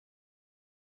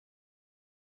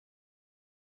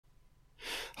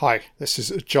Hi, this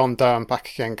is John Doe. I'm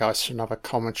back again, guys, for another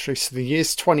commentary. So the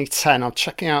year's 2010. I'm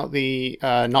checking out the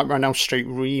Nightmare on Elm Street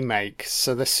remake.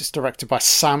 So this is directed by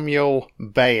Samuel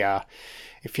Bayer.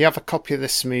 If you have a copy of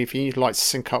this movie you'd like to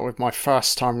sync up with my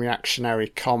first time reactionary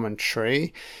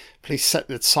commentary, please set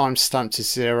the timestamp to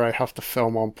 0, have the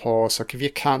film on pause. I'll give you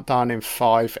a countdown in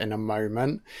 5 in a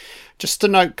moment. Just a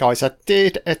note, guys, I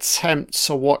did attempt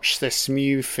to watch this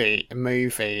movie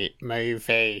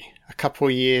a couple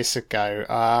of years ago.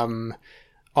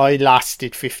 I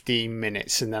lasted 15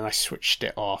 minutes and then I switched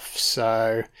it off.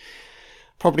 So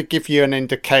probably give you an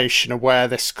indication of where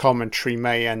this commentary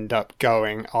may end up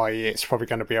going, i.e. it's probably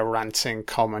going to be a ranting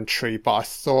commentary, but I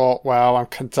thought, well, I'm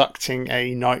conducting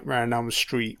a Nightmare on Elm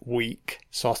Street week,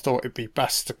 so I thought it'd be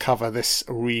best to cover this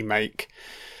remake,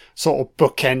 sort of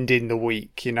bookending the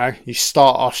week, you know? You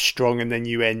start off strong and then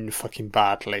you end fucking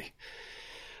badly.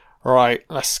 Right,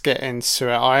 let's get into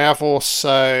it. I have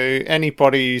also,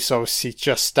 anybody who's obviously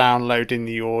just downloading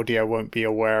the audio won't be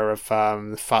aware of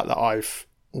the fact that I've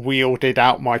wielded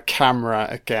out my camera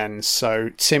again. So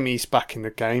Timmy's back in the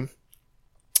game.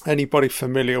 Anybody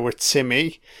familiar with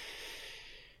Timmy?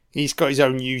 He's got his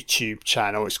own YouTube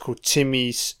channel. It's called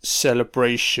Timmy's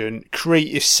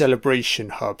Creative Celebration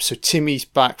Hub. So Timmy's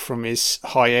back from his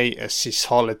hiatus, his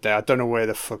holiday. I don't know where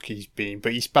the fuck he's been,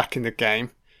 but he's back in the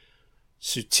game.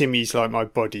 So Timmy's like my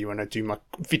buddy when I do my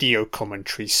video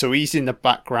commentary. So he's in the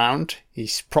background.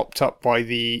 He's propped up by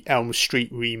the Elm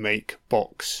Street remake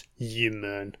box. Yeah,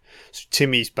 man. So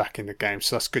Timmy's back in the game,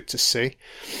 so that's good to see.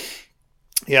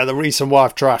 Yeah, the reason why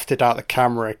I've drafted out the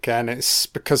camera again is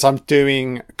because I'm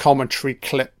doing commentary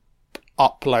clip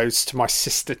uploads to my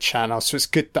sister channel. So it's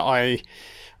good that I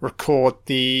record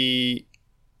the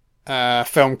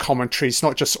film commentary. It's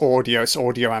not just audio, it's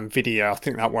audio and video. I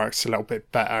think that works a little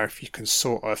bit better if you can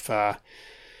sort of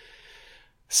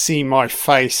see my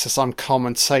face as I'm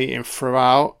commentating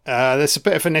throughout. There's a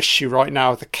bit of an issue right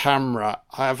now with the camera.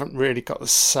 I haven't really got the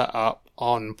setup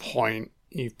on point.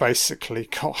 You've basically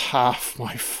got half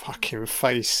my fucking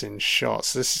face in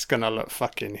shots. This is going to look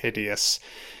fucking hideous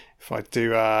if I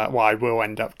do. Well, I will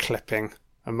end up clipping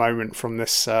a moment from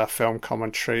this film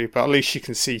commentary, but at least you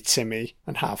can see Timmy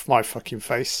and half my fucking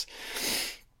face.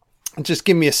 And just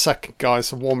give me a second,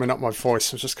 guys. I'm warming up my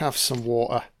voice. I'm just going to have some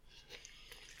water.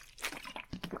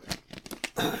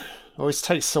 Always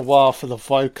takes a while for the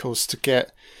vocals to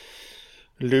get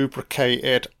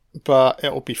lubricated, but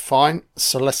it'll be fine.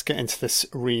 So let's get into this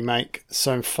remake.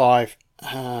 So in 5,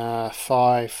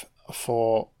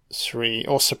 4, 3.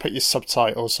 Also put your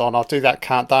subtitles on. I'll do that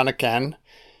countdown again.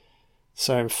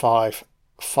 So in 5,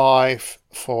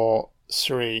 4,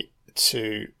 3,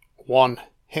 2, 1,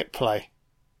 hit play.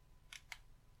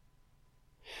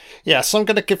 Yeah, so I'm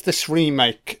going to give this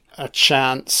remake a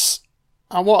chance.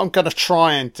 And what I'm going to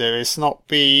try and do is not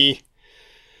be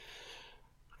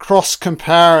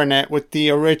cross-comparing it with the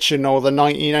original, the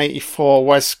 1984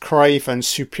 Wes Craven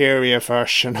superior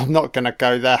version. I'm not going to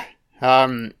go there.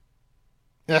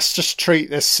 Let's just treat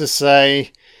this as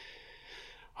a...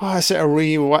 is it a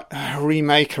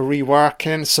remake, a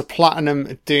reworking? So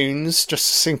Platinum Dunes, just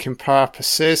for syncing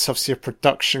purposes. Obviously a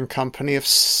production company of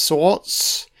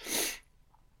sorts.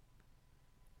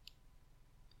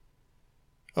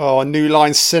 Oh, New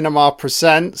Line Cinema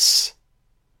presents.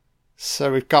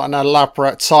 So we've got an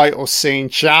elaborate title scene.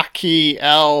 Jackie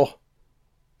Earle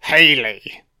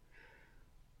Haley.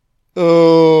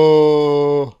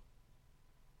 Oh,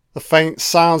 the faint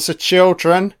sounds of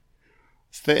children.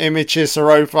 The images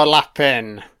are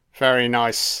overlapping. Very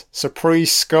nice. So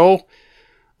preschool.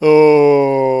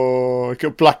 Oh,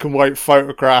 got black and white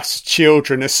photographs of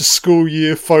children. It's a school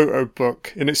year photo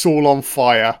book and it's all on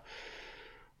fire.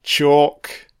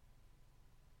 Chalk.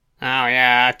 Oh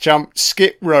yeah, jump,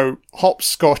 skip rope,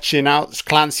 hopscotching out.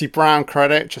 Clancy Brown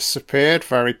credit just appeared.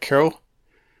 Very cool.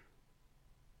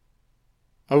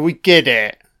 Oh, we get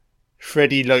it.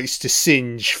 Freddy likes to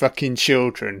singe fucking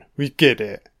children. We get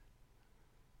it.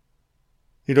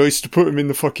 He likes to put him in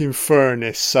the fucking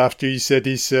furnace after he said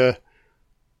his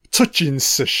touching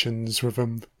sessions with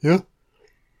him, yeah?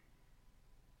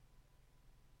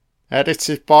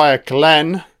 Edited by a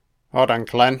Glenn. Well done,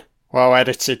 Glenn. Well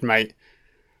edited, mate.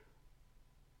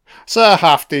 It's a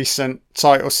half-decent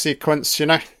title sequence, you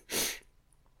know?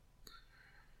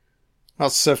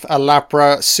 Lots of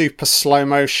elaborate, super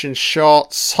slow-motion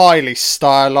shots. Highly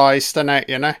stylised, isn't it,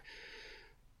 you know?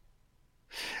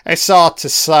 It's hard to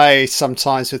say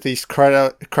sometimes with these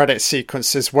credit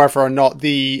sequences whether or not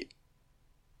the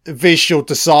visual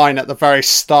design at the very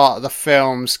start of the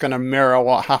film is going to mirror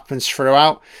what happens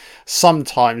throughout.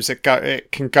 Sometimes it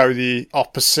can go the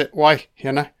opposite way,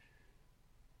 you know.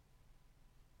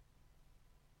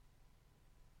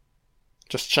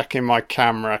 Just checking my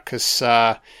camera because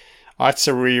I had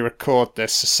to re-record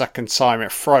this a second time.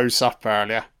 It froze up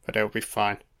earlier, but it'll be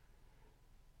fine.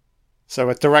 So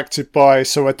we're directed by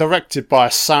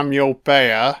Samuel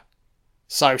Bayer.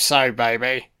 So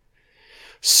baby.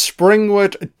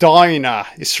 Springwood Diner.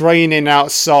 It's raining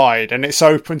outside and it's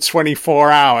open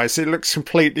 24 hours. It looks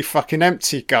completely fucking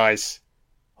empty, guys.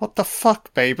 What the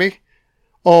fuck, baby?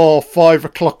 Oh, 5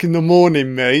 o'clock in the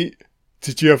morning, mate.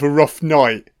 Did you have a rough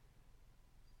night?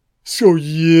 So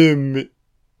yeah, mate.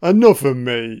 Another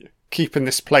mate. Keeping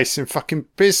this place in fucking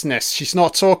business. She's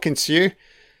not talking to you.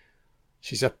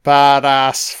 She's a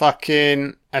badass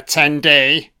fucking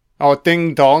attendee. Oh,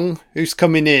 ding dong. Who's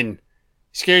coming in?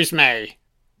 Excuse me.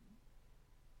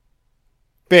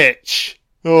 Bitch.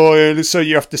 Oh, it looks like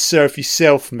you have to serve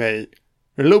yourself, mate.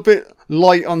 A little bit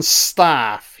light on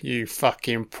staff, you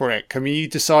fucking prick. I mean, you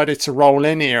decided to roll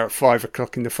in here at 5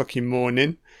 o'clock in the fucking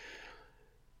morning.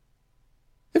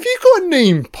 Have you got a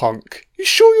name, punk? You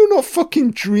sure you're not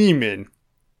fucking dreaming?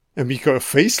 And you got a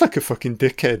face like a fucking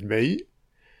dickhead, mate.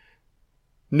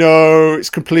 No, it's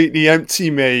completely empty,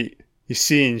 mate. You're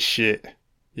seeing shit.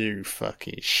 You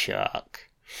fucking shark.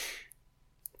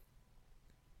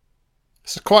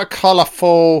 It's a quite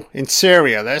colourful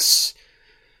interior, this.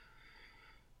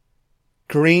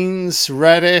 Greens,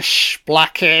 reddish,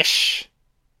 blackish.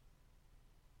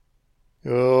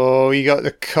 Oh, you got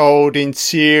the cold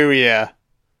interior.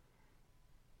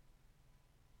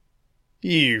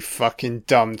 You fucking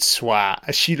dumb twat.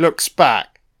 As she looks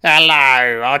back.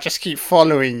 Hello, I'll just keep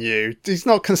following you. He's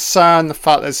not concerned the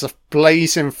fact there's a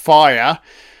blazing fire.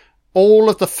 All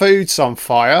of the food's on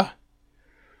fire.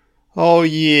 Oh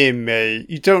yeah, mate.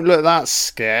 You don't look that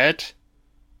scared.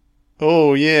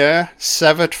 Oh yeah.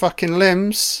 Severed fucking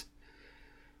limbs.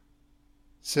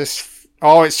 Is this...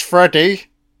 Oh, it's Freddy.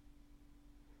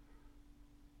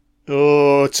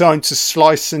 Oh, time to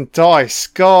slice and dice.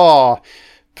 God.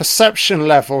 Perception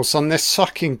levels on this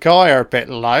fucking guy are a bit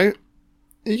low.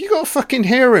 You got a fucking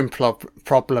hearing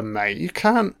problem, mate. You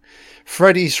can't...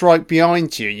 Freddy's right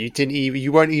behind you.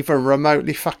 You weren't even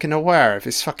remotely fucking aware of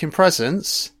his fucking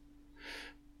presence.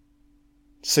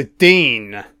 So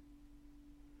Dean.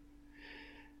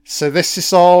 So this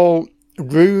is all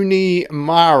Rooney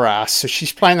Mara. So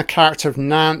she's playing the character of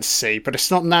Nancy, but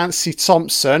it's not Nancy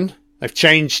Thompson. They've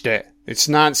changed it. It's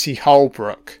Nancy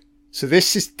Holbrook. So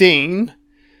this is Dean.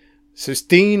 So it's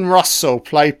Dean Russell,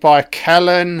 played by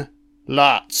Kellan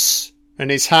Lutz.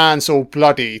 And his hand's all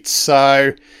bloodied.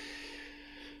 So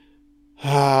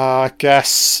I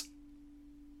guess...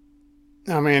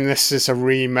 I mean, this is a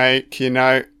remake, you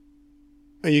know.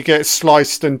 You get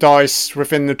sliced and diced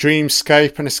within the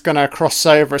dreamscape and it's going to cross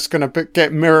over. It's going to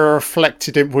get mirror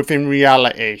reflected within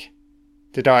reality.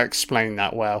 Did I explain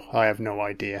that well? I have no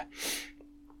idea.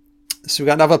 So we've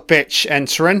got another bitch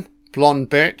entering.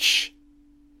 Blonde bitch.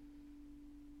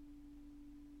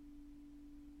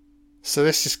 So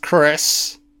this is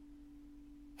Chris.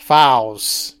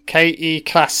 Fowles. K.E.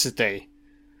 Cassidy.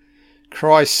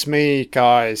 Christ me,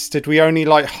 guys. Did we only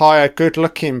hire good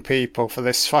looking people for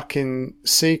this fucking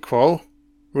sequel?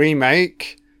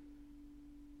 Remake?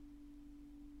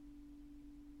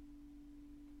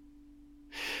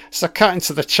 So cutting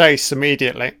to the chase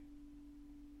immediately.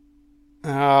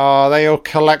 Oh, they all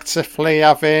collectively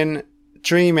having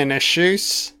dreaming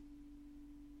issues.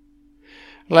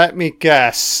 Let me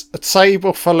guess. A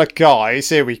table full of guys.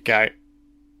 Here we go.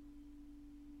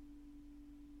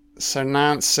 So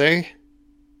Nancy.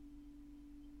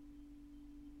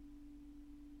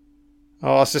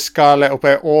 Oh, is this guy a little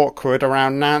bit awkward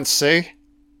around Nancy?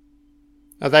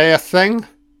 Are they a thing?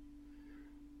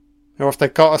 Or have they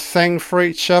got a thing for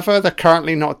each other? They're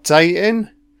currently not dating?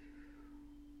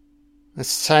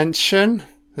 There's tension.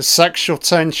 There's sexual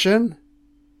tension.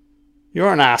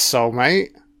 You're an asshole,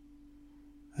 mate.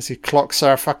 As he clocks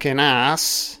her fucking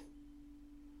ass.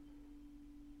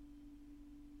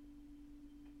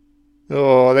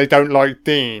 Oh, they don't like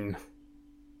Dean.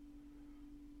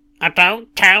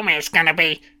 Don't tell me it's gonna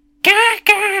be kicking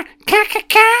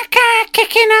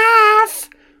off.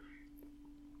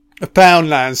 A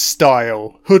Poundland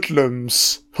style.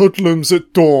 Hoodlums. Hoodlums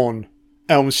at dawn.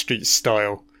 Elm Street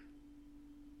style.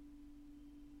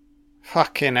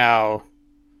 Fucking hell.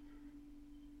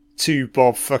 2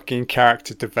 bob fucking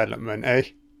character development, eh?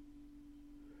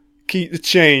 Keep the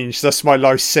change, that's my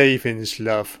life savings,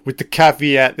 love. With the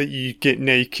caveat that you get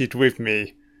naked with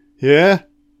me. Yeah?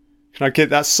 Can I get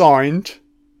that signed?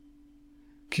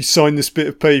 Can you sign this bit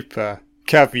of paper?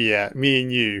 Caveat, me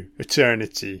and you,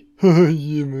 eternity.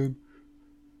 Yeah, man.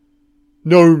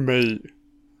 No, mate.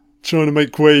 Trying to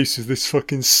make waves with this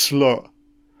fucking slut.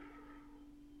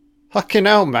 Fucking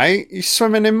hell, mate. You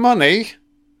swimming in money?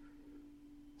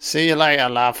 See you later,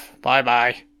 love.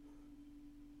 Bye-bye.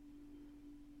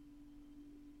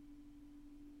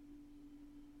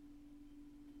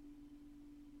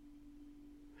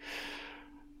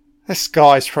 This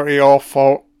guy's pretty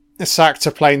awful. This actor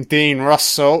playing Dean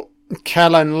Russell,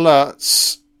 Kellan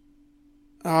Lutz.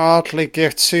 I hardly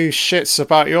give two shits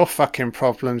about your fucking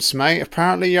problems, mate.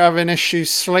 Apparently you're having issues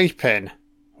sleeping.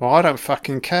 Well, I don't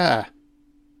fucking care.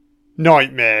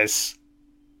 Nightmares.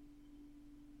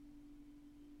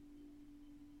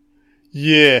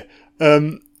 Yeah,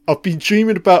 I've been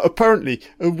dreaming about... Apparently,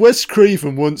 Wes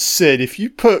Craven once said if you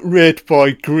put red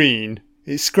by green,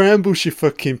 it scrambles your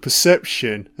fucking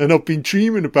perception. And I've been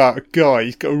dreaming about a guy,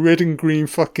 he's got a red and green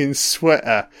fucking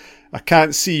sweater. I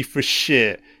can't see for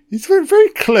shit. He's very, very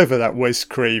clever, that Wes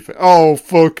Craven. Oh,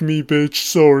 fuck me, bitch,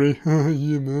 sorry.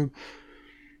 Yeah, man.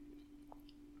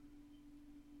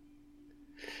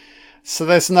 So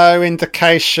there's no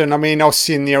indication, I mean,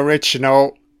 obviously in the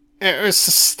original, it was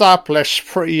established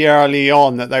pretty early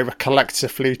on that they were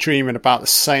collectively dreaming about the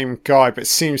same guy, but it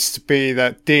seems to be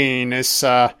that Dean is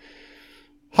home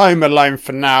alone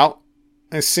for now.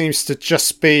 It seems to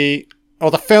just be,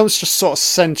 or the film's just sort of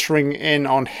centering in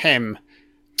on him.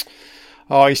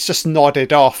 Oh, he's just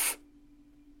nodded off.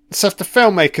 So if the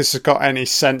filmmakers have got any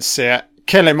sense here,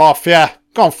 kill him off, yeah.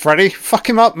 Go on, Freddy, fuck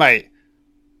him up, mate.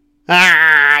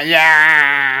 Ah,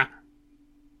 yeah.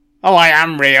 Oh, I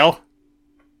am real.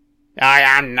 I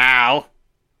am now.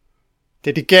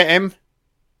 Did he get him?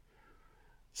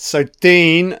 So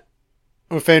Dean,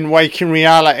 within waking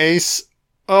realities,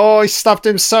 oh, he stabbed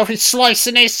himself, he's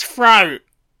slicing his throat.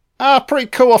 Ah, pretty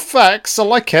cool effects, I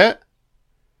like it.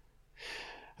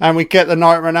 And we get the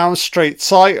Nightmare on Elm Street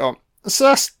title. So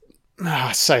that's,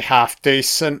 I'd say, half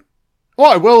decent.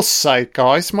 What I will say,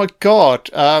 guys, my God,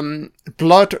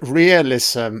 blood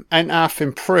realism ain't half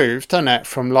improved, isn't it?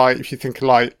 From, like, if you think,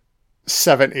 like,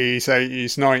 70s,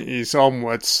 80s, 90s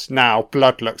onwards, now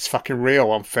blood looks fucking real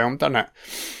on film, doesn't it?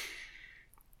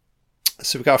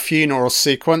 So we've got a funeral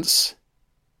sequence.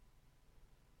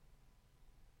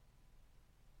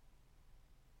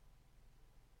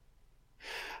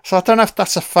 So I don't know if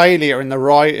that's a failure in the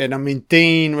writing. I mean,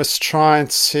 Dean was trying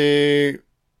to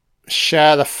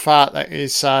share the fact that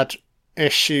he's had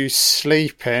issues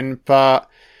sleeping, but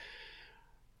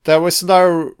there was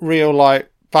no real,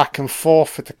 like, back and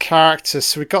forth with the characters.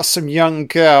 So we got some young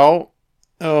girl.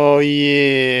 Oh,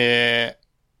 yeah.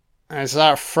 Is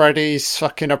that Freddy's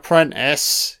fucking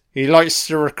apprentice? He likes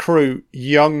to recruit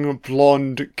young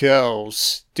blonde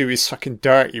girls. Do his fucking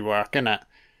dirty work, innit?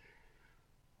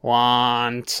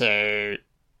 1, 2.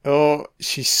 Oh,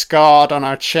 she's scarred on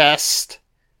her chest.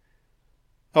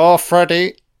 Oh,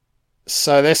 Freddy.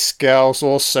 So this girl's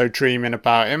also dreaming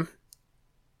about him.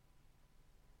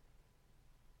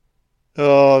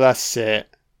 Oh, that's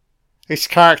it. These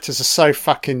characters are so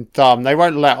fucking dumb. They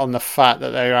won't let on the fact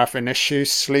that they're having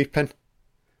issues sleeping.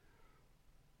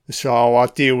 So, oh, I'll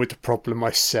deal with the problem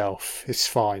myself. It's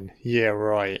fine. Yeah,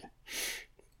 right.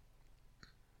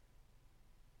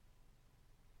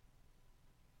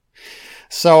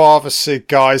 So obviously,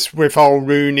 guys, with old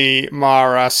Rooney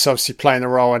Mara, so obviously playing the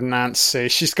role of Nancy,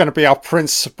 she's going to be our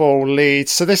principal lead.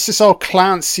 So this is old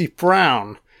Clancy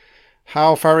Brown.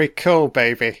 How very cool,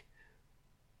 baby.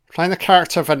 Playing the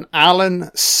character of an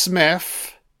Alan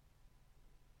Smith.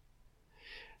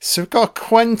 So we've got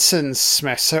Quentin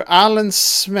Smith. So Alan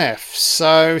Smith.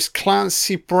 So it's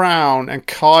Clancy Brown and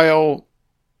Kyle.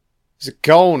 Is it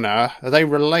Gallner? Are they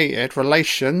related?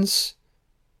 Relations?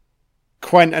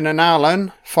 Quentin and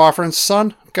Alan, father and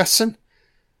son, I'm guessing.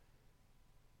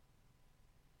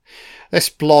 This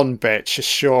blonde bitch is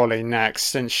surely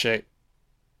next, isn't she?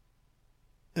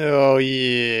 Oh,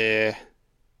 yeah.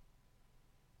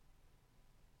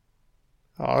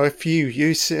 Oh, if you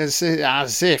use it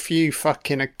as if you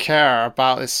fucking care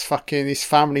about these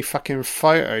family fucking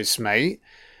photos, mate.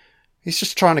 He's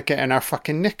just trying to get in our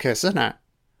fucking knickers, isn't it?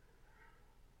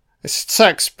 It's a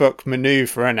textbook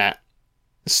manoeuvre, isn't it?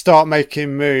 Start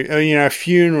making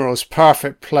funerals,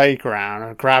 perfect playground,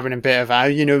 or grabbing a bit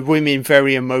of, women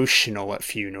very emotional at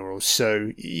funerals.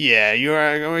 So, yeah,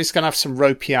 you're always going to have some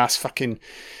ropey ass fucking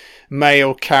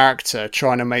male character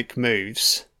trying to make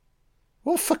moves.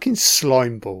 What a fucking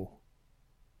slime ball.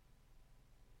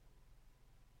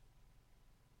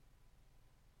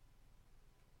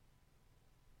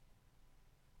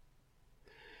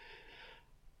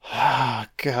 Oh,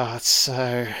 God,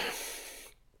 so...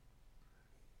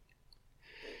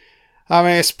 I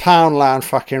mean, it's Poundland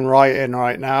fucking writing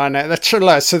right now, isn't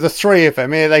it? So the three of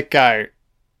them, here they go.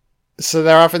 So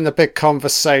they're having the big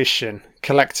conversation,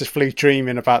 collectively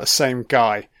dreaming about the same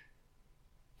guy.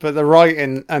 But the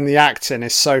writing and the acting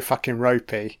is so fucking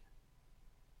ropey.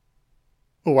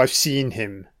 Oh, I've seen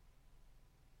him.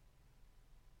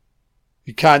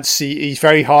 You can't see. He's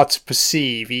very hard to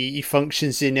perceive. He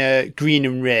functions in green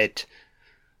and red.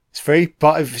 It's very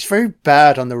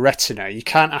bad on the retina. You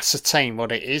can't ascertain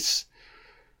what it is.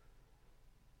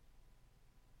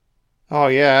 Oh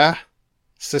yeah,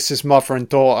 so this is mother and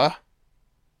daughter.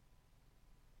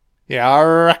 Yeah, I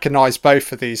recognise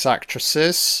both of these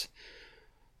actresses.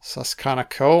 So that's kind of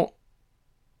cool.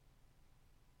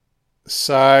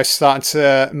 So starting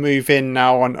to move in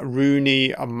now on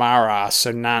Rooney Mara,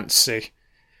 so Nancy.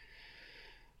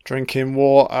 Drinking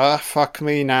water. Fuck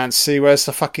me, Nancy. Where's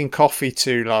the fucking coffee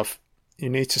to, love? You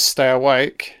need to stay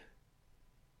awake.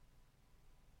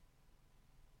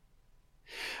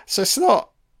 So it's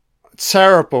not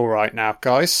terrible right now,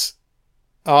 guys.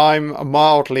 I'm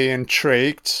mildly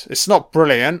intrigued. It's not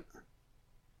brilliant.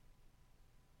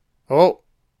 Oh,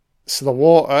 so the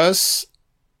waters.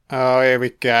 Oh, here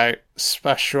we go.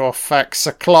 Special effects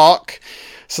o'clock.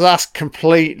 So that's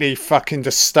completely fucking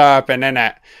disturbing,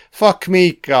 innit? Fuck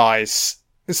me, guys.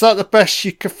 Is that the best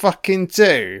you could fucking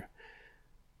do?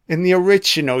 In the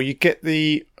original, you get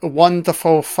the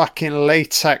wonderful fucking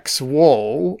latex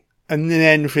wall, and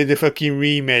then for the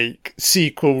fucking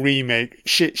sequel remake,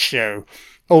 shit show.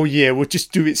 Oh yeah, we'll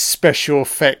just do it special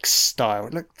effects style.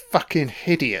 It looked fucking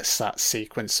hideous, that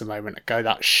sequence a moment ago,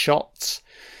 that shot.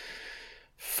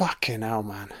 Fucking hell,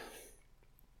 man.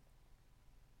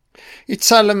 You're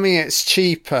telling me it's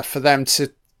cheaper for them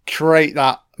to create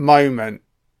that moment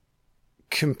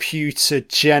computer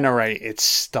generated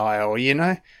style, you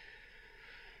know?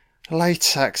 A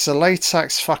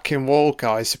latex fucking wall,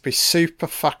 guys, would be super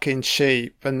fucking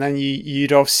cheap, and then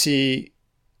you'd obviously,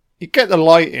 you get the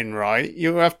lighting right,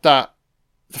 you have the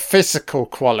physical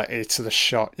quality to the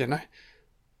shot, you know?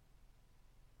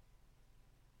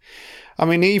 I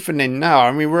mean, even in now,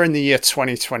 I mean, we're in the year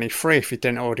 2023, if you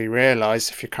didn't already realise,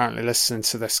 if you're currently listening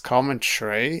to this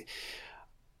commentary.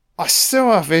 I still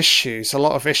have issues, a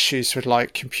lot of issues with,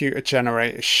 like,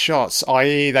 computer-generated shots,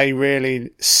 i.e. they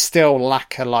really still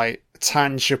lack a, like,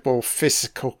 tangible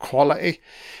physical quality.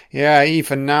 Yeah,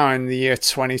 even now in the year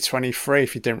 2023,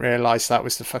 if you didn't realise that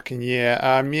was the fucking year.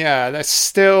 Yeah, there's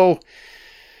still...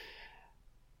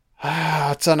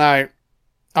 I don't know.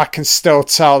 I can still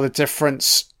tell the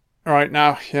difference right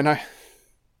now, you know.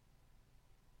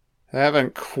 They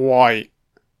haven't quite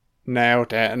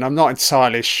nailed it, and I'm not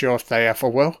entirely sure if they ever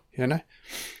will, you know.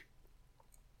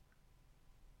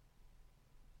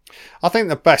 I think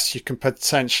the best you can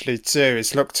potentially do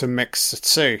is look to mix the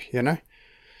two, you know.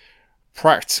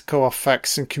 Practical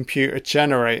effects and computer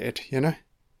generated, you know.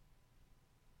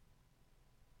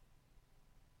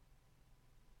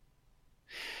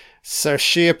 So is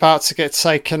she about to get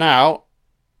taken out?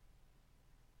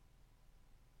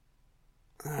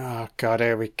 Oh god,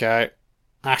 here we go.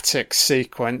 Attic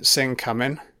sequence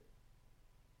incoming.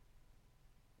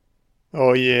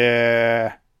 Oh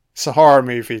yeah. It's a horror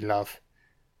movie, love.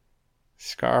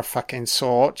 She's got her fucking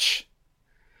torch.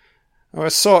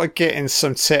 We're sort of getting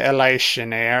some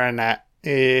titillation here, innit?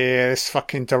 Yeah, this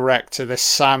fucking director, this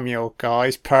Samuel guy,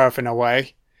 is perving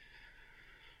away.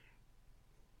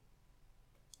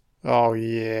 Oh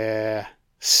yeah.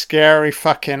 Scary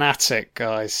fucking attic,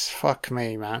 guys. Fuck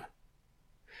me, man.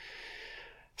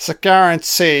 So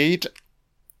guaranteed,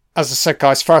 as I said,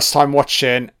 guys, first time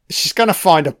watching, she's going to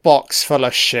find a box full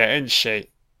of shit, isn't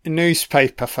she?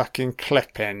 Newspaper fucking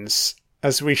clippings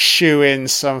as we shoe in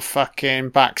some fucking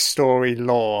backstory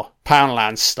lore.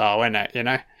 Poundland style, innit, you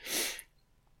know?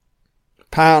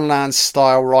 Poundland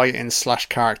style writing /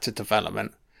 character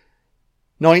development.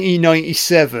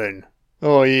 1997.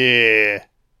 Oh yeah.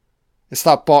 It's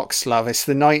that box, love. It's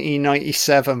the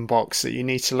 1997 box that you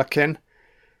need to look in.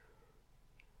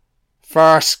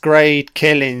 First grade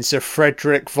killings of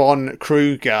Frederick von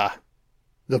Krueger.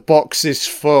 The box is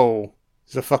full.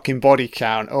 There's a fucking body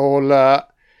count. All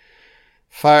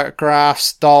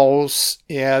photographs, dolls.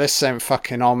 Yeah, this ain't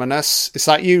fucking ominous. Is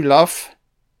that you, love?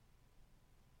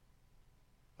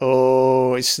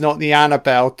 Oh, it's not the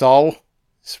Annabelle doll.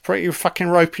 It's a pretty fucking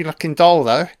ropey looking doll,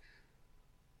 though.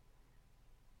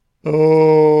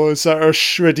 Oh, is that her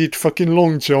shredded fucking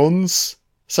long johns?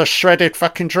 It's a shredded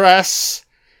fucking dress.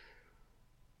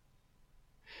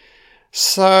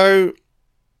 So,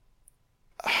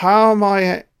 how am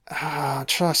I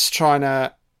just trying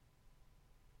to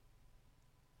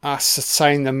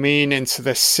ascertain the meaning to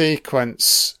this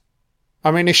sequence?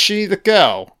 I mean, is she the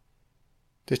girl?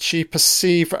 Did she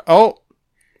perceive... Oh!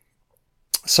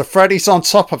 So Freddy's on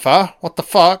top of her. What the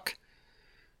fuck?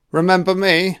 Remember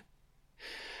me?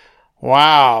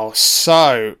 Wow,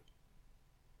 so...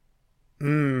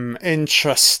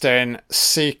 Interesting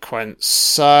sequence.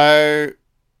 So,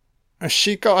 has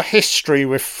she got a history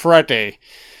with Freddy?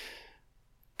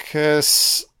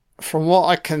 Because from what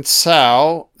I can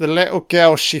tell, the little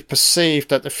girl she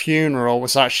perceived at the funeral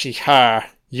was actually her,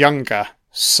 younger.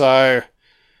 So,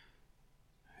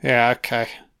 yeah, okay.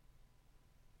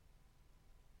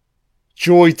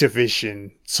 Joy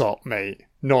Division, top mate.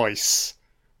 Nice.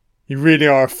 You really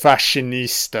are a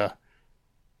fashionista.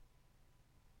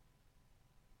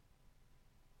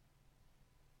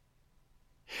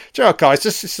 Do you know what, guys,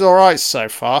 this is alright so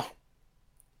far.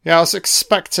 Yeah, I was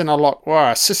expecting a lot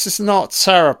worse. This is not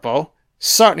terrible.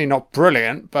 Certainly not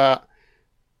brilliant, but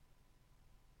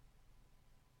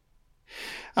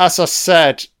as I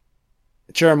said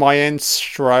during my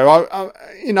intro,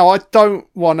 I don't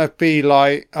want to be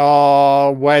like,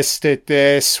 oh, Wes did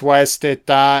this, Wes did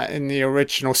that in the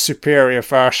original superior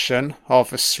version,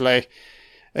 obviously.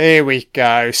 Here we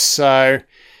go. So,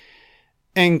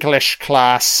 English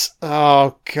class.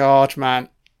 Oh, God, man.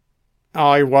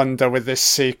 I wonder with this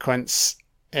sequence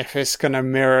if it's going to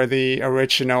mirror the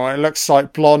original. It looks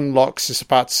like Blonde Locks is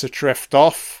about to drift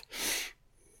off.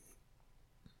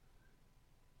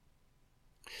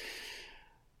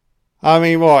 I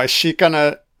mean, what? Is she going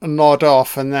to nod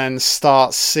off and then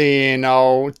start seeing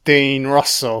old Dean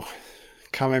Russell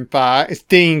coming back? Is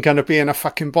Dean going to be in a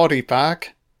fucking body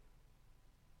bag?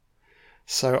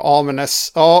 So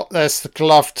ominous. Oh, there's the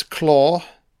gloved claw.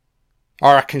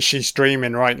 I reckon she's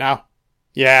dreaming right now.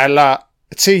 Yeah, look,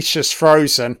 the teacher's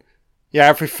frozen. Yeah,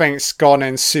 everything's gone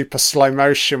in super slow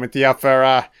motion with the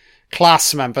other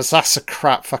class members. That's a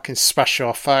crap fucking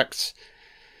special effect.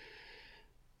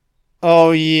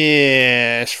 Oh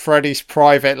yeah, it's Freddy's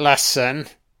private lesson.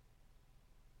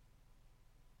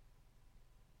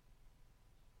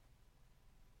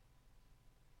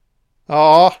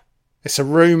 Oh, it's a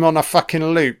room on a fucking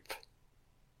loop.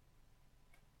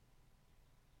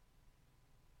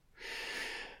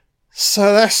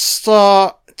 So let's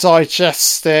start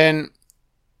digesting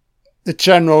the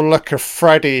general look of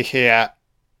Freddy here.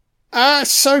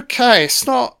 It's okay. It's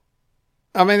not...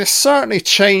 I mean, it's certainly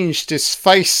changed his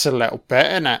face a little bit,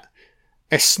 innit?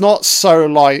 It's not so,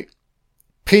 like,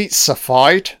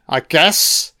 pizza-fied, I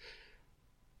guess.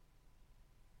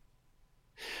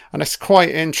 And it's quite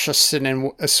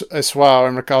interesting as well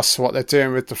in regards to what they're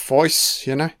doing with the voice,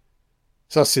 you know?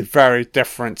 It's obviously very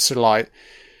different to, like,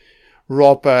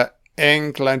 Robert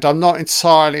Englund. I'm not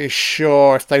entirely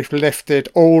sure if they've lifted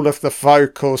all of the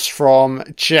vocals from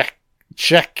Jackie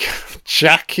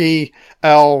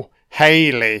Earle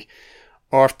Haley,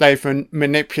 or if they've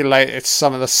manipulated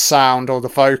some of the sound or the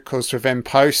vocals within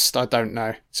post. I don't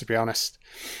know, to be honest.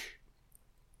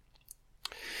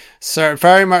 So it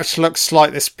very much looks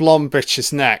like this blonde bitch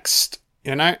is next,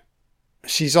 you know?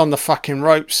 She's on the fucking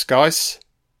ropes, guys.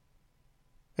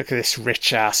 Look at this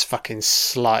rich ass fucking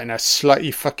slut in a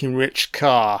slutty fucking rich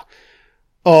car.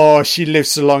 Oh, she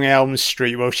lives along Elm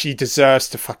Street. Well, she deserves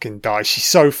to fucking die. She's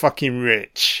so fucking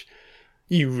rich.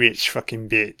 You rich fucking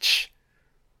bitch.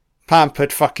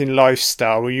 Pampered fucking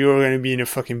lifestyle. Well, you're going to be in a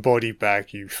fucking body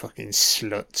bag, you fucking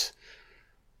slut.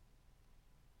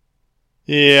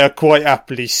 Yeah, I quite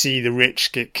happily see the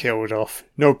rich get killed off.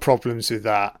 No problems with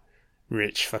that.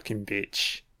 Rich fucking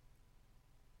bitch.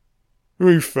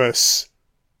 Rufus.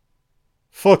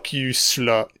 Fuck you,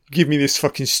 slut. Give me this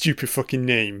fucking stupid fucking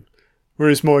name.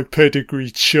 Where's my pedigree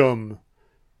chum?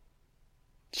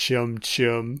 Chum.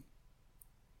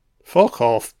 Fuck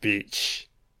off, bitch.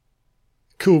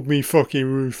 Called me fucking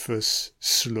Rufus,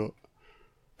 slut.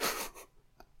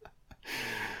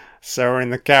 So we're in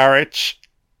the garage.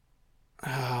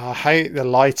 Oh, I hate the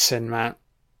lighting, man.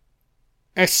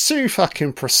 It's too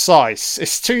fucking precise.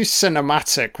 It's too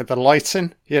cinematic with the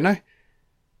lighting, you know?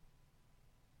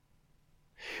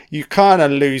 You kind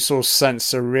of lose all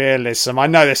sense of realism. I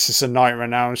know this is a Nightmare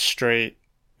on Elm Street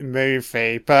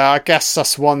movie, but I guess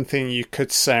that's one thing you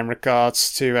could say in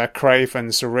regards to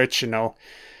Craven's original.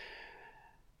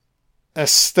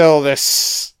 There's still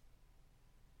this...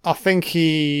 I think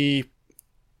the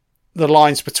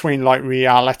lines between like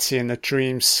reality and the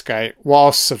dreamscape,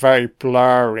 whilst they're very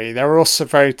blurry, they're also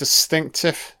very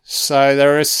distinctive. So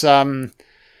there is a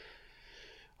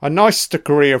nice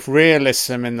degree of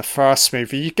realism in the first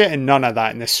movie. You're getting none of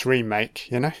that in this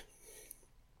remake, you know?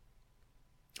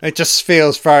 It just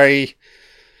feels very...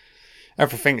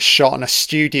 everything's shot in a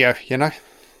studio, you know?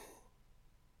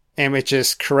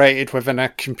 Images created within a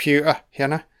computer, you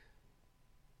know?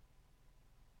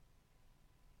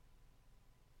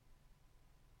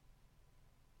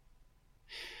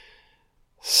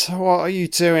 So what are you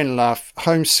doing, love?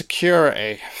 Home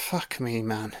security? Fuck me,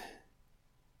 man.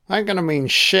 Ain't gonna mean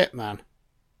shit, man.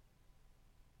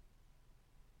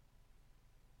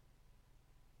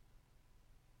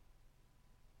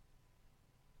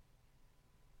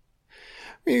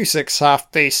 Music's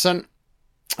half decent.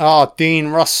 Ah, Dean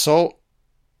Russell.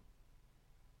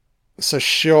 So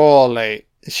surely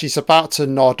she's about to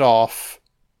nod off.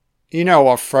 You know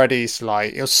what Freddie's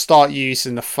like. He'll start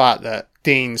using the fact that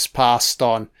Dean's passed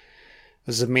on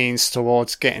as a means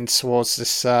towards getting towards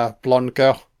this blonde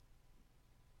girl.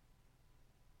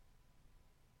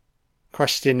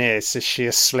 Question is she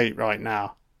asleep right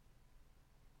now?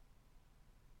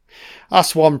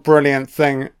 That's one brilliant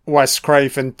thing Wes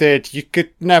Craven did. You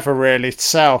could never really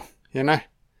tell, you know?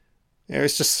 It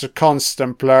was just the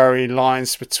constant blurry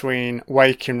lines between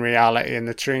waking reality and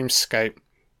the dreamscape.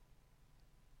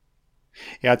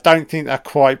 Yeah, I don't think they're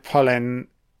quite pulling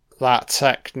that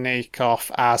technique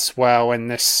off as well in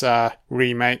this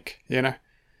remake, you know?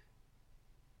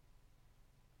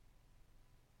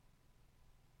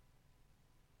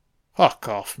 Fuck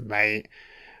off, mate.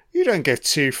 You don't give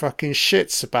two fucking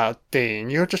shits about Dean.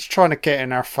 You're just trying to get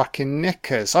in our fucking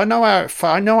knickers. I know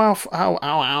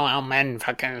how men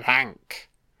fucking think.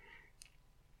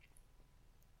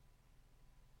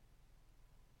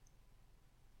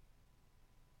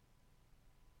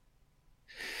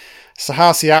 So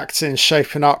how's the acting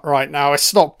shaping up right now?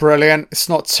 It's not brilliant. It's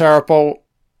not terrible.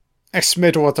 It's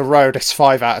middle of the road. It's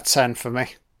 5 out of 10 for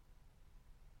me.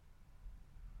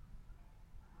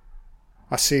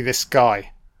 I see this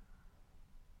guy.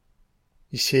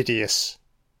 He's hideous.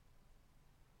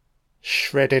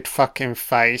 Shredded fucking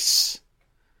face.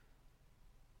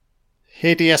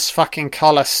 Hideous fucking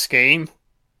colour scheme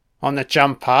on the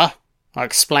jumper. I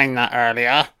explained that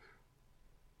earlier.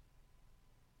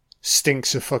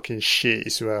 Stinks of fucking shit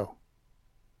as well.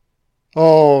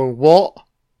 Oh, what?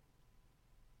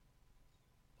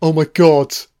 Oh my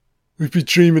god. We've been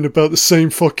dreaming about the same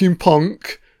fucking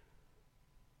punk.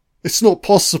 It's not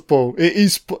possible. It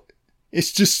is...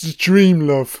 It's just a dream,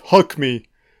 love. Hug me.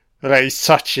 Look, he's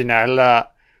touching her, look.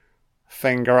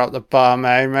 Finger up the bum,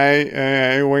 eh,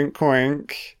 mate? Wink,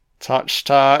 wink. Touch,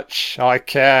 touch. I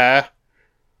care.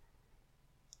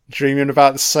 Dreaming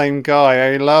about the same guy,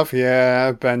 eh, love?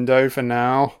 Yeah, bend over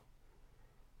now.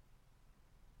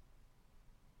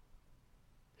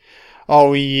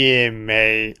 Oh, yeah,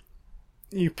 mate.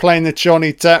 You playing the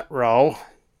Johnny Depp role?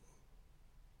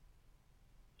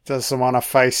 Doesn't want to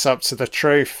face up to the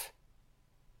truth.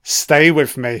 Stay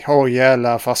with me. Oh yeah,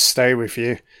 love, I'll stay with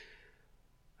you.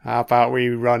 How about we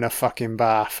run a fucking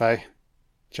bath, eh?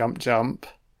 Jump, jump.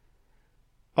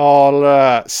 Oh,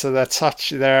 look, so they're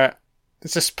touching there.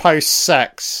 Is this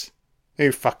post-sex?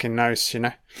 Who fucking knows, you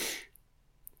know?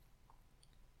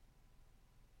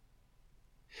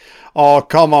 Oh,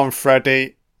 come on,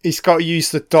 Freddy. He's got to use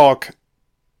the dog.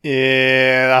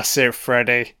 Yeah, that's it,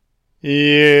 Freddy.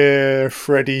 Yeah,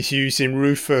 Freddy's using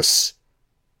Rufus.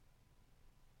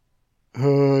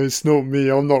 It's not me,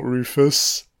 I'm not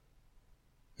Rufus.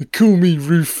 They call me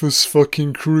Rufus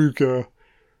fucking Kruger.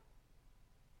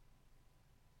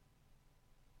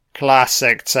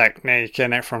 Classic technique,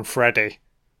 innit, from Freddy.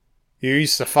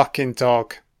 Use the fucking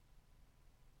dog.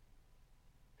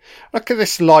 Look at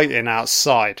this lighting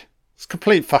outside. It's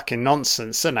complete fucking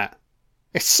nonsense, isn't it?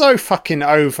 It's so fucking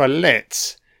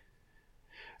overlit.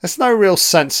 There's no real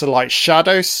sense of light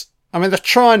shadows. I mean, they're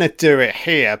trying to do it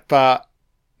here, but...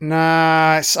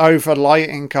 Nah, it's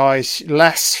overlighting, guys.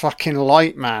 Less fucking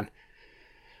light, man.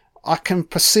 I can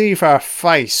perceive her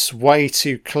face way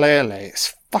too clearly.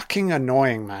 It's fucking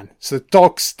annoying, man. So the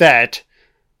dog's dead.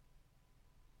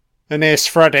 And here's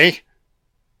Freddy.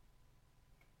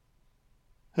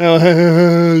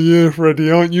 Oh, yeah,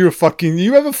 Freddy, aren't you a fucking...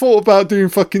 You ever thought about doing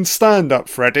fucking stand-up,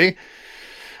 Freddy?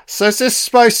 So is this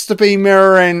supposed to be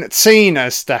mirroring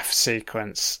Tina's death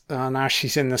sequence? Oh, now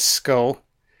she's in the school.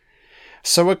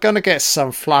 So we're going to get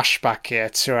some flashback here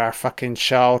to our fucking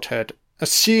childhood.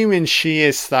 Assuming she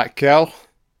is that girl.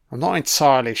 I'm not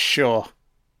entirely sure.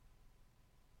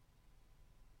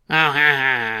 Oh, ha,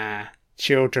 ha.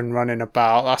 Children running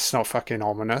about. That's not fucking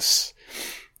ominous.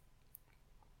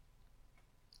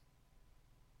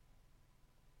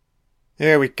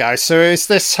 Here we go. So is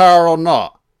this her or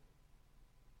not?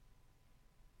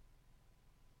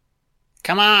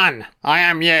 Come on. I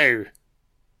am you.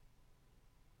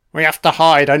 We have to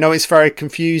hide. I know it's very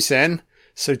confusing.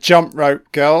 So jump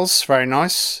rope, girls. Very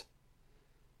nice.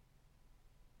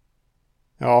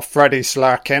 Oh, Freddy's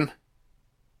lurking.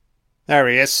 There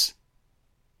he is.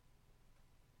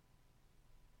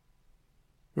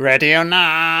 Ready or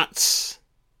not?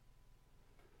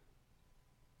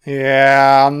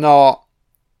 Yeah, I'm not.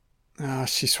 Oh,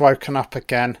 she's woken up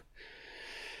again.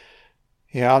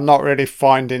 Yeah, I'm not really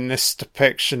finding this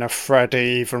depiction of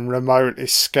Freddy even remotely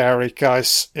scary,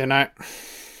 guys, you know.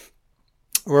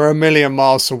 we're a million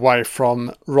miles away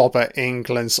from Robert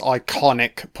Englund's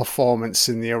iconic performance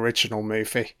in the original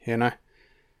movie, you know?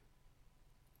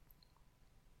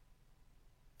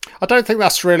 I don't think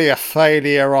that's really a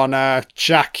failure on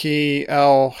Jackie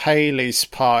Earle Haley's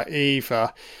part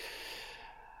either.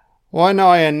 When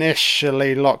I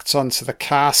initially looked onto the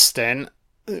casting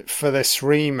for this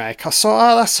remake, I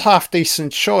saw, that's a half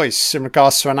decent choice in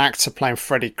regards to an actor playing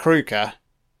Freddy Krueger.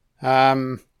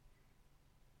 I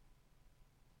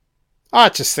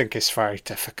just think it's very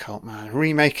difficult, man.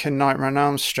 Remaking Nightmare on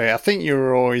Elm Street, I think you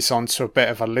were always onto a bit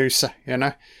of a loser, you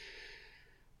know?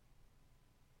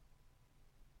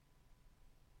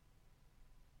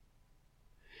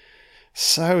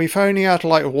 So we've only had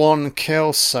like one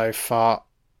kill so far.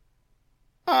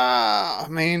 I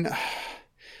mean,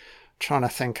 trying to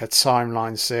think of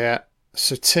timelines here.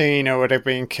 So Tina would have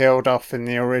been killed off in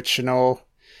the original.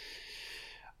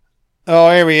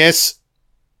 Oh, here he is.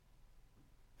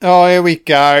 Oh, here we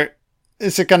go.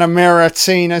 Is it going to mirror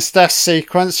Tina's death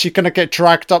sequence? She's going to get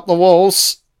dragged up the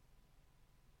walls.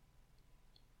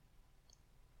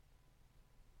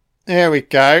 Here we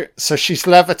go. So she's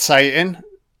levitating.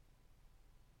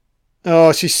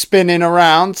 Oh, she's spinning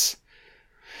around.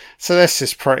 So this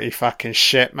is pretty fucking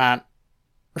shit, man.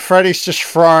 Freddy's just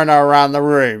throwing her around the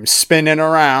room, spinning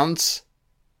around.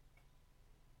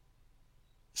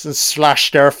 And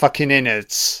slashed her fucking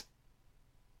innards.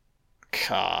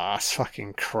 God, that's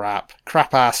fucking crap.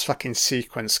 Crap ass fucking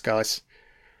sequence, guys.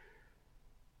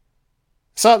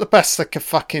 Is that the best they could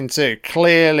fucking do?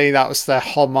 Clearly that was their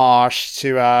homage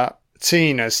to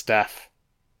Tina's death.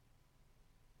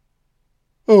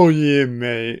 Oh yeah,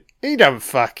 mate. He don't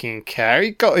fucking care.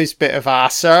 He got his bit of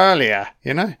ass earlier,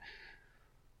 you know?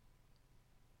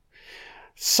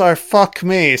 So fuck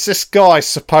me, is this guy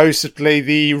supposedly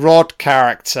the Rod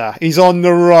character? He's on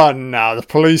the run now. The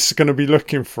police are going to be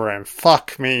looking for him.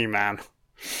 Fuck me, man.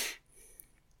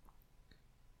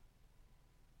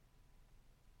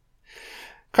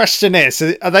 Question is,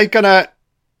 are they going to...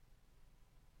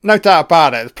 No doubt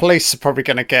about it, the police are probably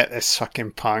going to get this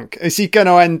fucking punk. Is he going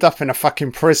to end up in a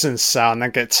fucking prison cell and then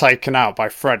get taken out by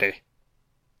Freddy?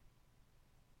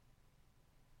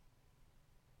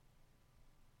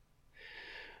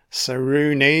 So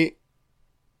Rooney,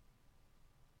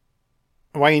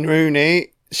 Wayne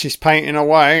Rooney, she's painting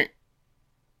away.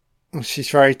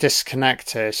 She's very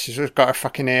disconnected. She's got her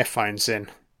fucking earphones in.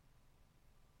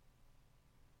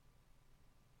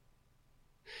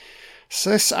 So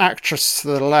this actress to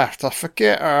the left, I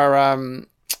forget her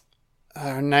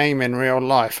name in real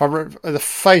life. The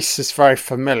face is very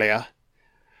familiar.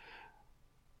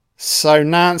 So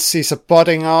Nancy's a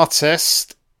budding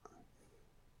artist.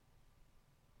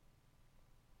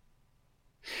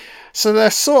 So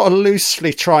they're sort of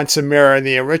loosely trying to mirror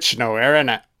the original here, isn't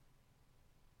it?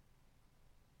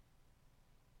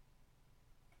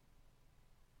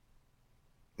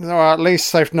 No, at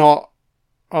least they've not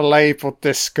labelled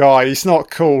this guy. He's not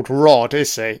called Rod,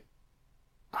 is he?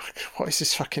 What is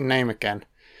his fucking name again?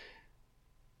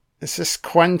 Is this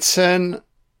Quentin?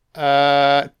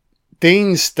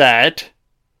 Dean's dead.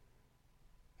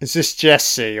 Is this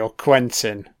Jesse or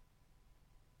Quentin?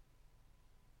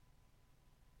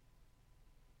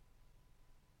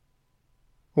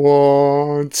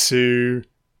 One, two.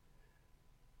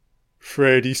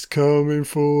 Freddy's coming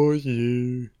for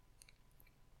you.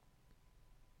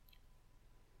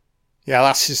 Yeah,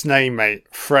 that's his name, mate.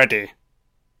 Freddy.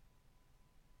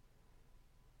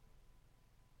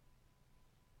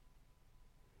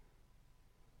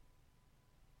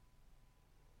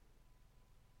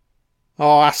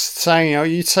 Oh, that's saying, are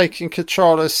you taking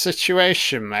control of the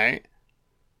situation, mate?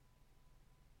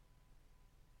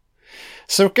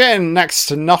 So we're getting next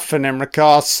to nothing in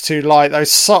regards to like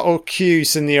those subtle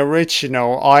cues in the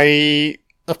original, i.e.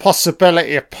 the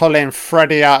possibility of pulling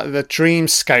Freddy out of the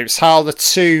dreamscapes, how the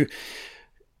two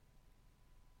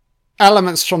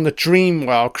elements from the dream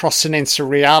world crossing into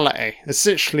reality. There's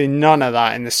literally none of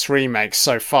that in this remake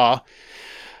so far.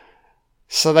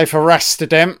 So they've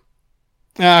arrested him.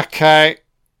 Okay.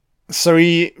 So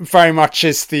he very much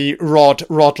is the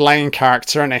Rod Lane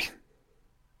character, isn't he?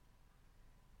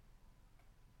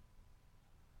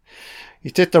 You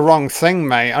did the wrong thing,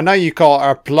 mate. I know you got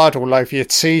her blood all over your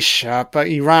t-shirt, but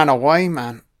he ran away,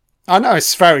 man. I know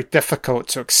it's very difficult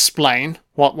to explain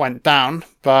what went down,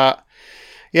 but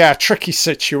yeah, tricky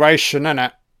situation,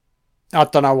 innit? I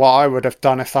don't know what I would have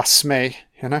done if that's me,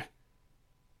 you know?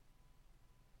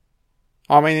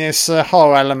 I mean, it's a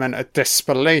whole element of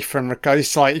disbelief in regards,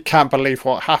 it's like you can't believe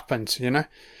what happened, you know?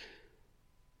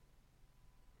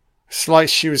 It's like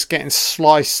she was getting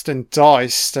sliced and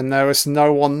diced and there was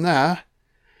no one there.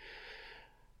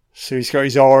 So he's got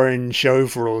his orange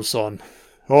overalls on.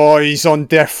 Oh, he's on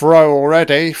death row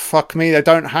already. Fuck me, they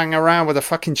don't hang around with the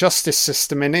fucking justice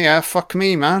system in here. Fuck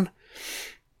me, man.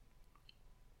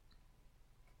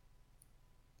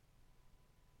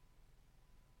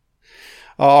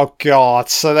 Oh, God.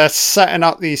 So they're setting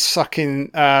up these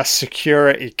fucking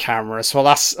security cameras. Well,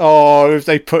 that's... Oh, if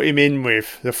they put him in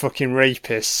with the fucking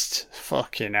rapist.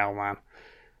 Fucking hell, man.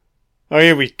 Oh,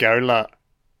 here we go, look.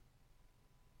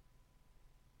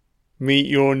 Meet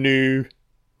your new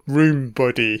room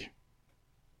buddy.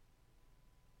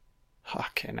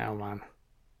 Fucking hell, man.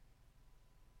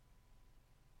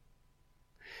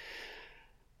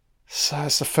 So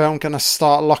is the film going to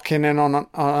start locking in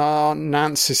on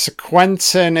Nancy? So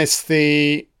Quentin is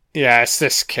the... Yeah, it's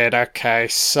this kid. Okay,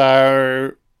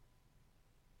 so...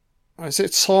 Is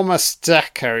it Thomas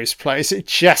Dekker who's playing? Is it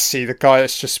Jesse, the guy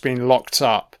that's just been locked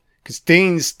up? Because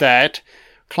Dean's dead.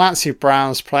 Clancy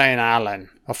Brown's playing Alan.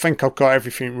 I think I've got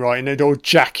everything right. And old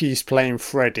Jackie's playing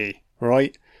Freddy,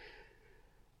 right?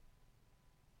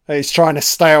 He's trying to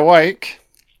stay awake.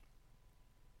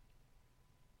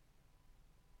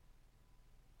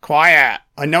 Quiet.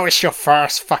 I know it's your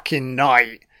first fucking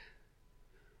night.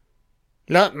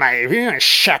 Look, mate, if you don't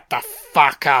shut the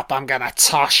fuck up, I'm gonna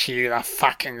toss you the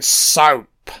fucking soap.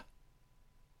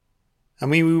 I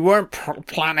mean, we weren't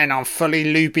planning on fully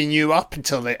lubing you up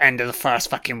until the end of the first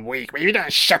fucking week, but if you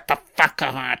don't shut the fuck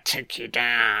up, I'll take you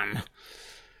down.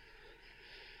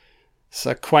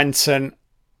 So, Quentin,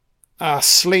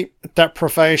 sleep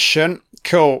deprivation.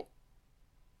 Cool.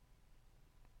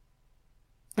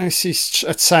 He's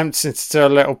attempting to do a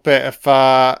little bit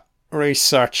of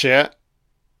research here.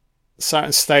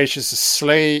 Certain stages of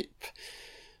sleep.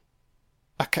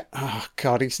 Okay. Oh,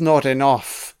 God, he's nodding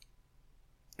off.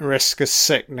 Risk of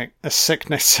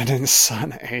sickness and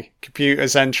insanity.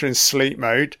 Computer's entering sleep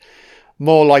mode.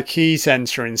 More like he's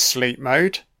entering sleep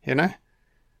mode, you know?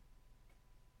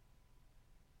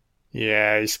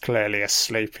 Yeah, he's clearly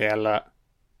asleep here, look.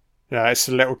 Yeah, it's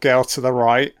the little girl to the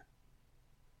right.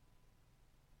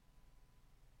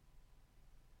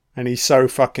 And he's so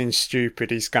fucking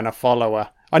stupid he's gonna follow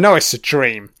her. I know it's a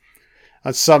dream.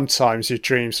 And sometimes your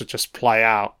dreams will just play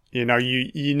out. You know,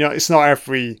 you know it's not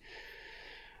every...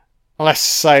 Let's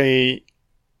say...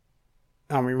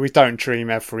 I mean, we don't dream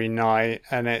every night.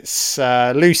 And it's...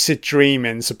 lucid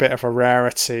dreaming's a bit of a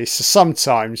rarity. So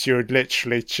sometimes you're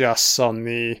literally just on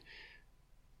the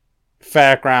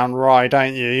fairground ride,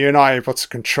 ain't you? You're not able to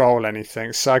control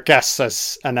anything. So I guess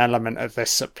there's an element of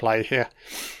this at play here.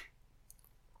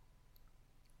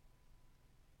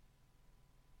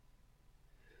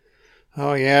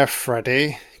 Oh yeah,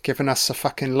 Freddy. Giving us a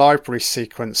fucking library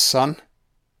sequence, son.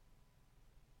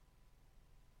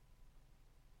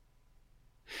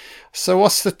 So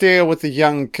what's the deal with the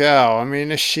young girl? I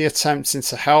mean, is she attempting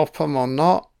to help him or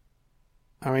not?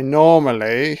 I mean,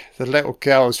 normally, the little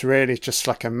girl's really just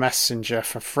like a messenger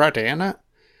for Freddy, isn't it?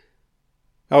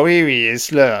 Oh, here he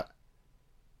is, look.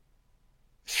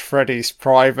 It's Freddy's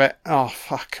private... Oh,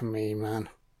 fuck me, man.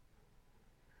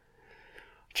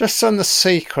 Just on the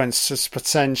sequence, just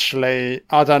potentially,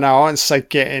 I don't know, I wouldn't say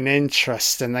getting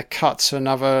interesting. They cut to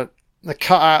another, they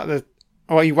cut out the,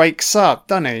 well, he wakes up,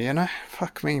 doesn't he, you know?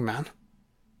 Fuck me, man.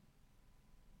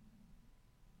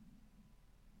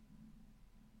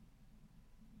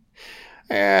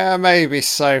 Yeah, maybe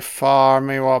so far. I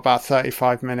mean, what, about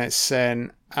 35 minutes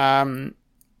in?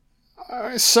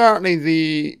 Certainly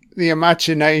the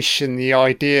imagination, the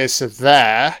ideas are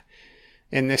there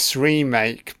in this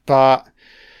remake, but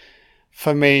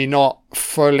for me, not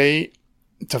fully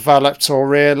developed or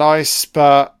realised,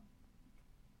 but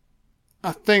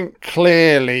I think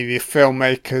clearly the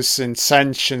filmmakers'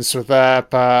 intentions were there,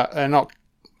 but they're not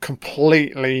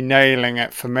completely nailing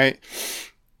it for me.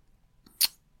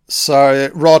 So,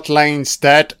 Rod Lane's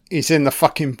dead. He's in the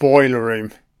fucking boiler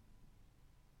room.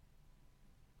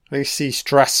 At least he's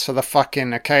dressed for the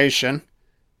fucking occasion.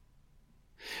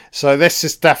 So this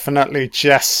is definitely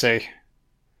Jesse.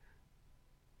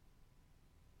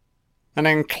 And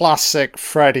in classic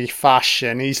Freddy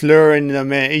fashion, he's luring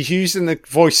them in. He's using the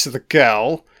voice of the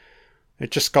girl.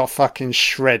 It just got fucking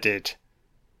shredded.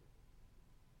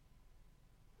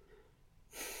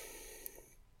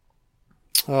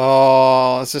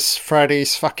 Oh, is this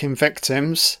Freddy's fucking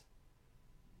victims?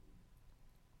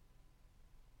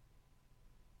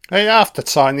 Hey, half the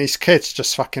time these kids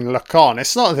just fucking look on.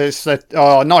 It's not this,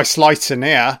 oh, nice light in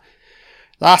here.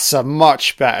 That's a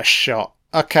much better shot.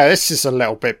 Okay, this is a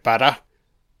little bit better.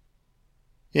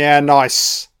 Yeah,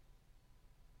 nice.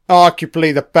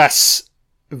 Arguably the best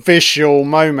visual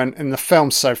moment in the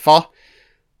film so far.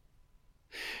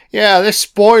 Yeah, this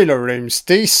boiler room's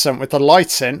decent with the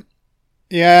lighting.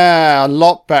 Yeah, a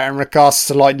lot better in regards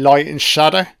to like light and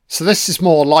shadow. So this is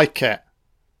more like it.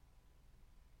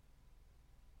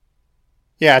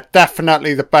 Yeah,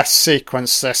 definitely the best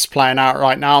sequence this playing out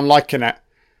right now. I'm liking it.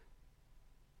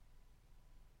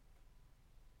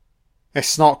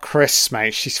 It's not Chris,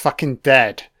 mate. She's fucking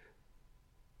dead.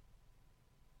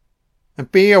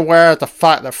 And be aware of the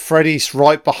fact that Freddy's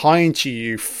right behind you,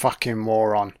 you fucking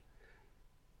moron.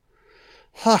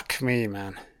 Fuck me,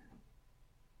 man.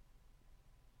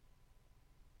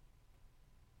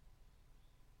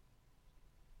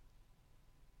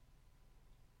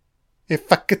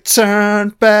 If I could turn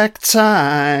back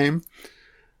time.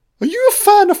 Are you a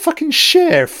fan of fucking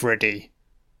Cher, Freddy?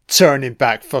 Turning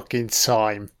back fucking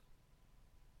time.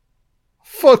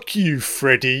 Fuck you,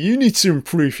 Freddy. You need to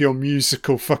improve your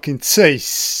musical fucking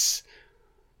tastes.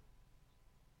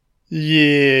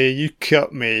 Yeah, you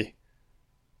cut me.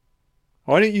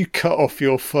 Why don't you cut off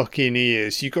your fucking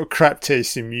ears? You got crap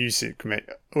taste in music, mate.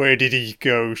 Where did he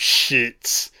go?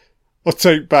 Shit. I'll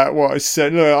take back what I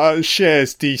said. Look,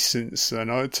 Cher's decent, son.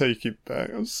 I'll take it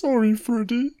back. I'm sorry,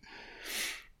 Freddy.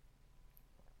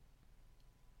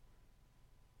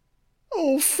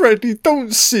 Oh, Freddy,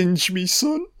 don't singe me,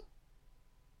 son.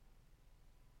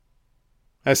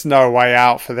 There's no way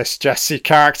out for this Jesse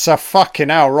character. Fucking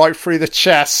hell, right through the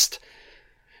chest.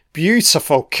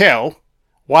 Beautiful kill.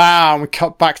 Wow, and we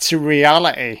cut back to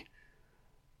reality.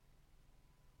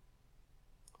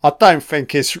 I don't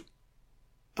think it's...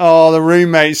 Oh, the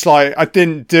roommate's like, I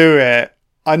didn't do it.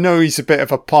 I know he's a bit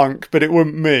of a punk, but it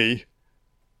wasn't me.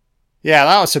 Yeah,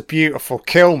 that was a beautiful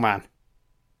kill, man.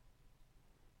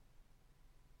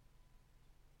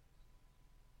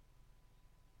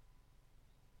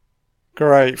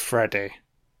 Great, Freddy.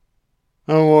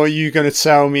 Oh, what are you going to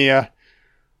tell me? You're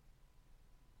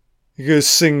going to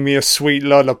sing me a sweet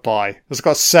lullaby. I've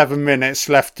got 7 minutes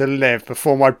left to live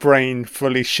before my brain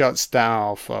fully shuts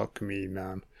down. Oh, fuck me,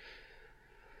 man.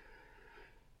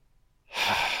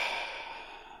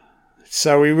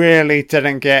 So we really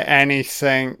didn't get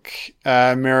anything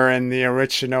mirroring the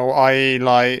original, i.e.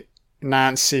 like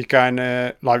Nancy going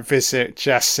to like visit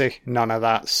Jesse. None of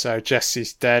that. So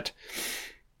Jesse's dead.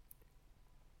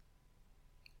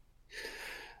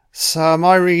 So am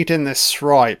I reading this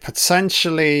right?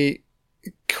 Potentially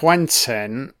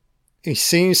Quentin, he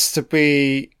seems to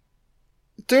be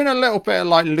doing a little bit of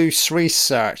like loose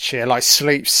research here, like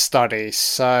sleep studies.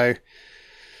 So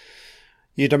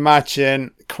you'd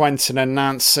imagine Quentin and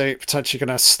Nancy potentially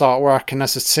going to start working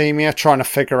as a team here, trying to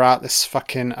figure out this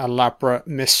fucking elaborate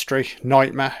mystery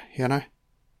nightmare, you know?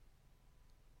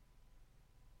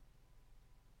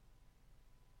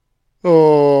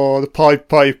 Oh, the Pied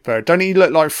Piper. Don't he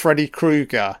look like Freddy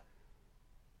Krueger?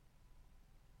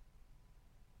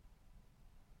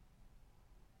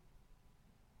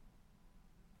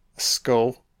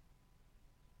 Skull.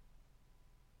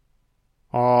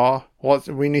 Oh, what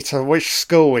we need to... Which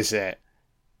school is it?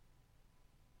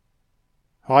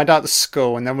 Find out the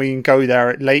school and then we can go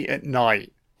there late at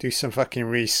night. Do some fucking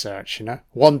research, you know?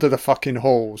 Wander the fucking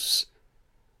halls.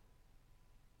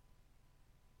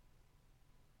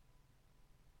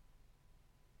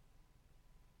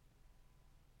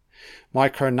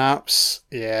 Micro naps?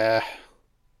 Yeah.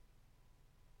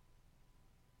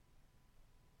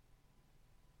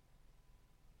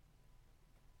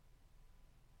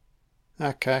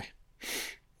 Okay.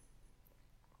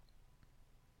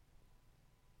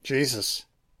 Jesus.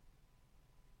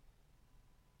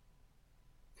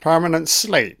 Permanent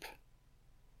sleep?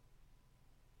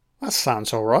 That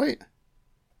sounds alright.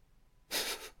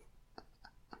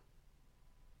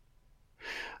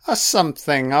 That's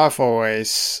something I've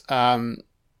always, yeah,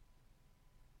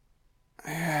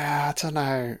 I don't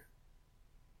know.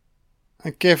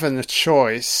 Given the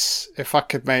choice, if I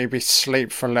could maybe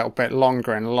sleep for a little bit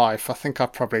longer in life, I think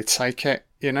I'd probably take it,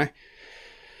 you know?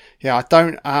 Yeah, I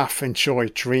don't half enjoy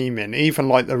dreaming. Even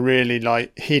like the really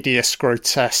like hideous,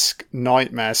 grotesque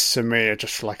nightmares to me are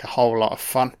just like a whole lot of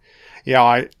fun.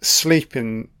 Yeah,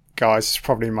 sleeping, guys, is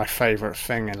probably my favourite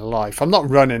thing in life. I'm not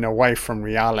running away from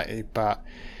reality, but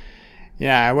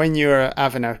yeah, when you're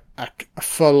having a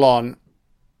full-on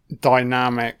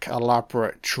dynamic,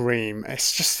 elaborate dream,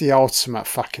 it's just the ultimate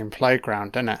fucking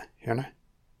playground, isn't it? You know?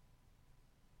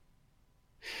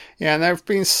 Yeah, and there have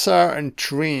been certain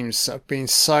dreams that have been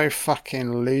so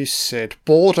fucking lucid,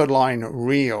 borderline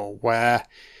real, where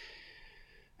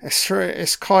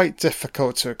it's quite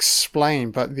difficult to explain,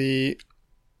 but the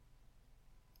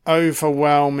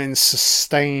overwhelming,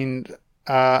 sustained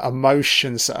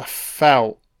emotions that are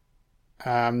felt,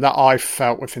 that I've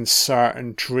felt within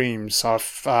certain dreams,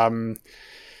 I've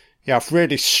yeah, I've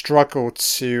really struggled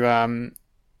to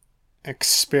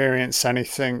experience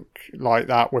anything like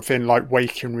that within like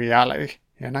waking reality,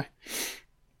 you know.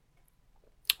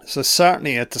 So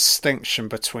certainly a distinction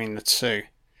between the two.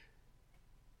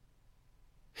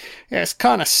 Yeah, it's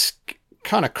kind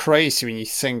of crazy when you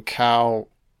think how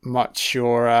much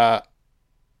what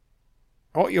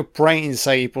your brain's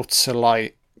able to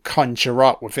like conjure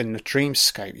up within the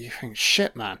dreamscape. You think,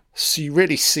 shit, man. So you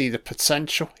really see the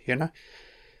potential, you know,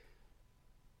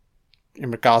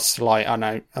 in regards to like, I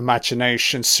know,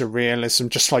 imagination, surrealism,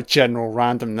 just like general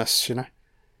randomness, you know.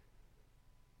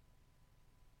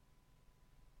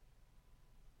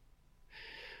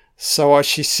 So is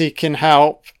she seeking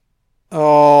help?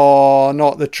 Oh,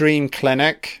 not the dream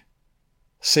clinic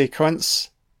sequence.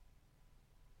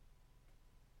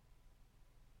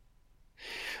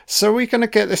 So we're going to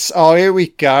get this. Oh, here we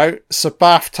go. It's a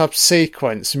bathtub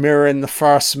sequence mirroring the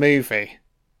first movie.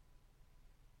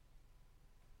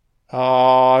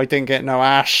 Oh, I didn't get no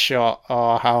ass shot.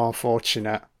 Oh, how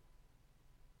unfortunate.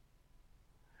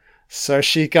 So is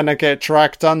she going to get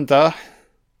dragged under?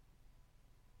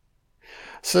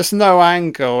 So there's no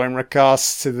angle in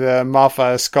regards to the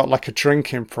mother's got like a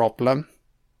drinking problem.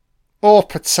 Or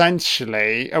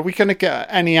potentially, are we going to get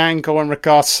any angle in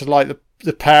regards to like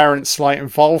the parents' like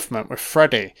involvement with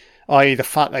Freddy? I.e. the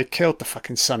fact they killed the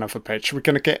fucking son of a bitch. Are we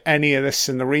going to get any of this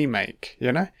in the remake,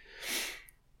 you know?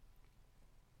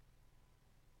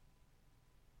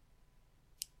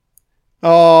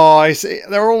 Oh,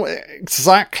 they're all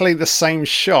exactly the same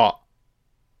shot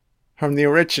from the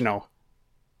original.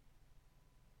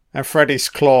 And Freddy's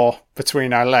claw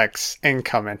between our legs.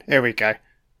 Incoming. Here we go.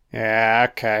 Yeah,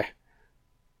 okay.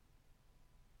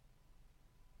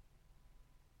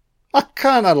 I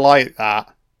kind of like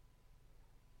that.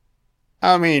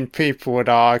 I mean, people would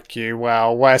argue,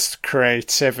 well, where's the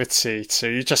creativity to?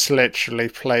 You just literally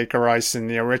plagiarising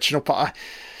the original. But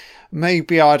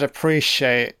maybe I'd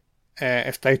appreciate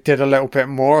if they did a little bit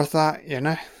more of that, you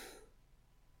know?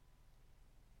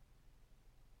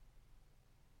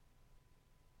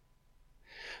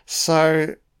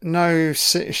 So, no,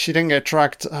 she didn't get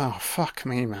dragged. Oh, fuck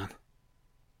me, man.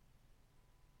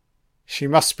 She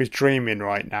must be dreaming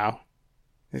right now.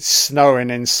 It's snowing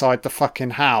inside the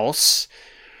fucking house.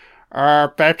 Our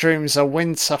bedroom's a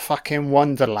winter fucking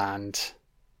wonderland.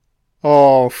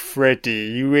 Oh,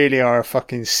 Freddy, you really are a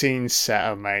fucking scene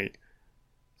setter, mate.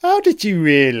 How did you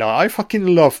realise? I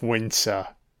fucking love winter.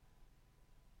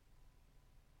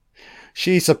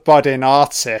 She's a budding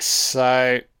artist,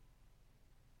 so...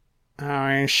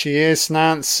 I mean, she is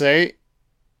Nancy.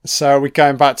 So we're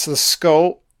going back to the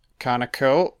school. Kinda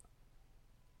cool.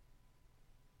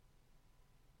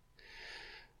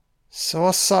 So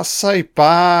what's that say?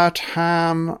 Bad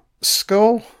Ham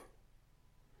School?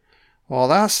 Well,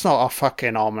 that's not a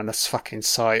fucking ominous fucking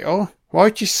title.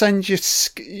 Why'd you send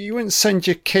you wouldn't send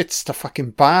your kids to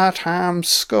fucking Bad Ham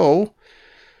School?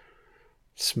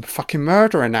 It's a fucking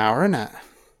murdering hour, isn't it?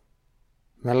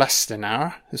 Molesting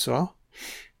hour as well.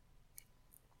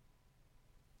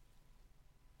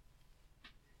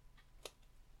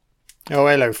 Oh,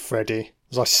 hello, Freddy.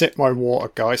 As I sip my water,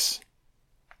 guys.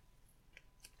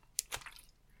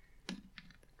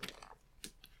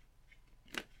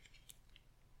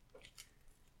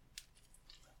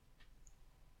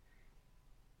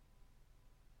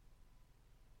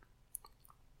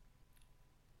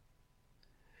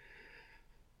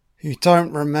 You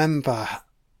don't remember.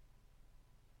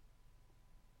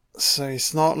 So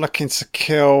he's not looking to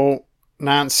kill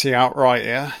Nancy outright,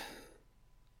 yeah?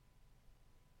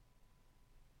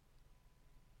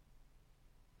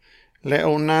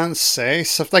 Little Nancy.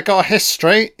 So if they got a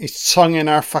history, he's tongue in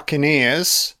her fucking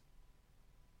ears.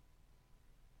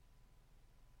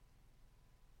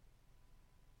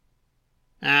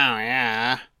 Oh,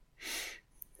 yeah.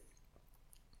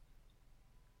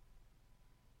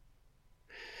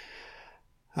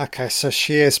 Okay, so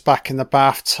she is back in the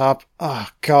bathtub. Oh,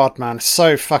 God, man. It's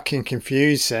so fucking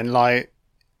confusing. Like,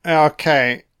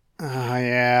 okay. Oh,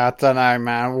 yeah, I don't know,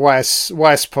 man. Wes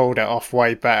pulled it off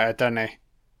way better, doesn't he?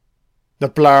 The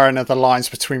blurring of the lines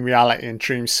between reality and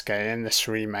dreamscape in this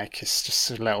remake is just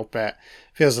a little bit...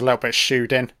 feels a little bit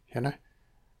shooed in, you know?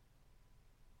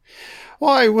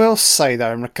 What I will say,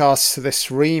 though, in regards to this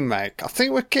remake, I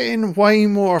think we're getting way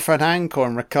more of an angle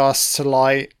in regards to,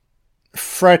 like,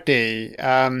 Freddy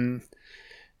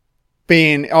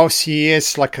being, obviously he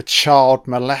is like a child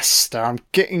molester. I'm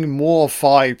getting more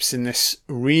vibes in this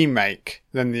remake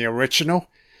than the original,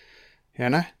 you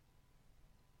know?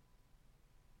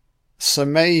 So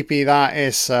maybe that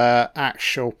is an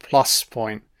actual plus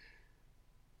point.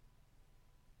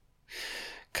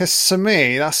 Because to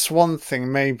me, that's one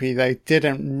thing maybe they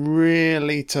didn't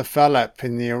really develop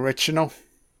in the original,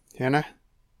 you know?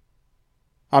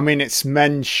 I mean, it's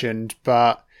mentioned,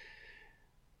 but...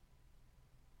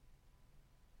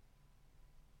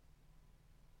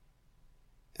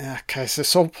 Okay, so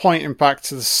it's all pointing back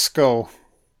to the skull.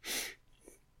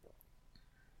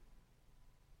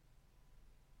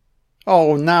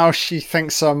 Oh, now she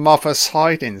thinks her mother's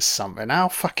hiding something. How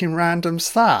fucking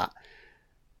random's that?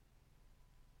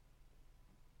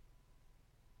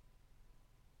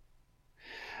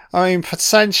 I mean,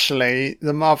 potentially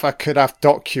the mother could have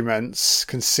documents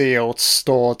concealed,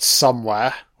 stored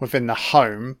somewhere within the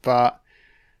home, but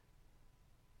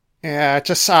yeah,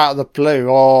 just out of the blue,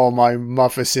 oh, my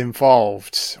mother's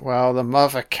involved. Well, the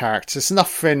mother characters,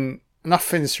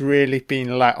 nothing's really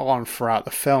been let on throughout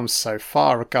the film so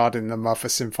far regarding the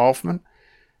mother's involvement.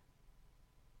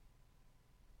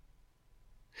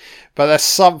 But there's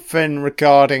something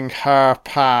regarding her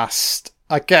past.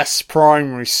 I guess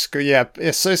primary school, yeah.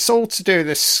 So it's all to do with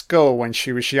this school when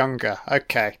she was younger.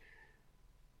 Okay.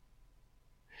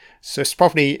 So it's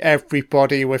probably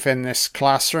everybody within this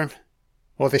classroom.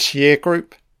 Or this year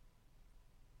group.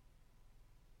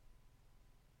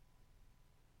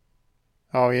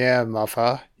 Oh yeah,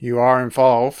 mother, you are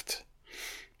involved.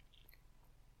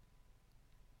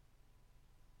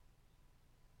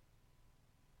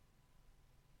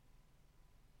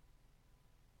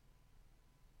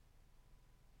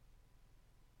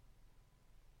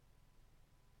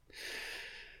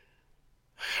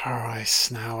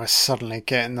 Christ, now we're suddenly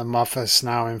getting the mothers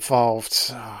now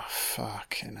involved. Oh,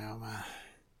 fucking hell, man.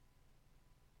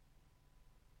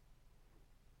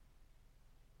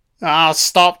 Oh,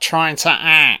 stop trying to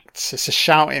act. It's a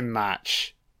shouting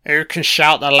match. Who can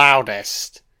shout the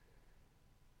loudest?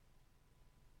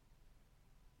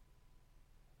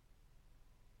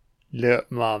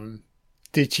 Look, Mum.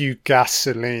 Did you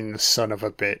gasoline, son of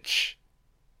a bitch?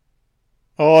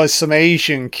 Oh, there's some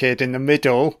Asian kid in the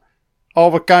middle. Oh,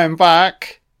 we're going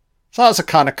back. So that's a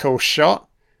kind of cool shot.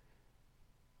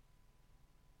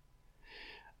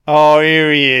 Oh,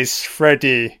 here he is,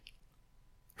 Freddy.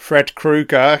 Fred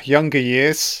Krueger, younger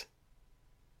years.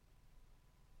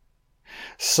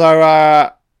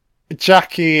 So,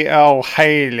 Jackie Earle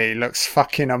Haley looks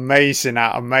fucking amazing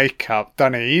out of makeup,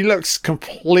 doesn't he? He looks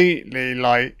completely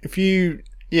like,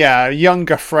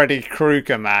 younger Freddy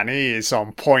Krueger, man. He is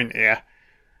on point here.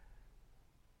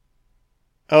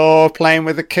 Oh, playing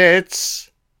with the kids.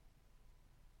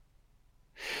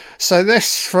 So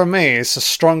this, for me, is the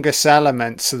strongest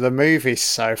element to the movie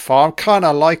so far. I'm kind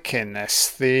of liking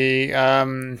this.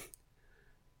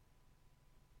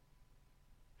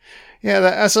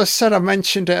 As I said, I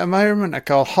mentioned it a moment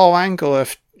ago, the whole angle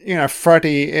of,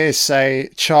 Freddy is a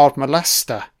child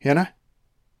molester,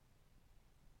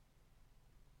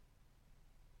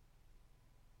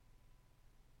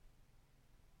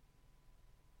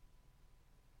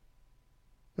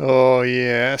 Oh,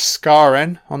 yeah,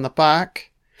 scarring on the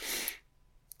back.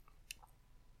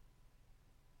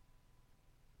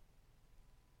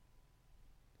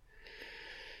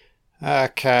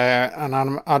 Okay, and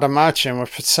I'd imagine we're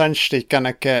potentially going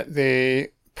to get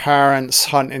the parents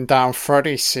hunting down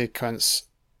Freddy sequence.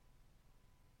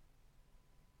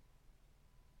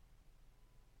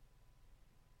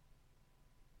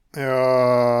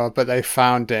 Oh, but they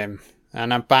found him.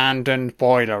 An abandoned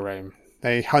boiler room.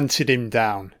 They hunted him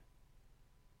down.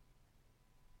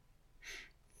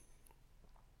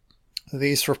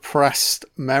 These repressed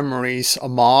memories,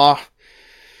 Amar,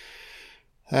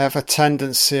 they have a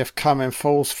tendency of coming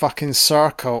full fucking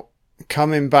circle.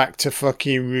 Coming back to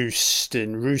fucking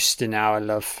roosting our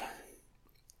love.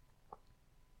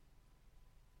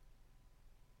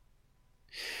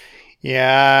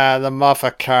 Yeah, the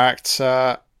mother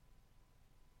character,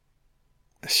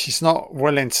 she's not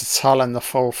willing to tell him the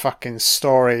full fucking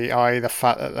story, i.e. the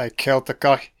fact that they killed the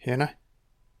guy,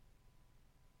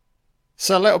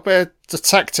 So a little bit of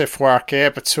detective work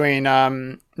here between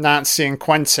Nancy and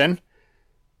Quentin.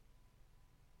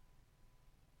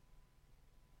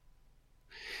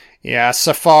 Yeah,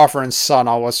 so father and son,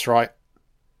 I was right.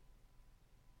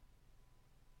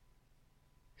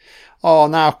 Oh,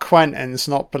 now Quentin's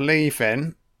not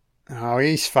believing. Oh,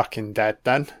 he's fucking dead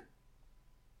then.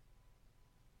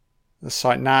 Looks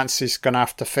like Nancy's gonna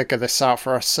have to figure this out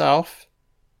for herself.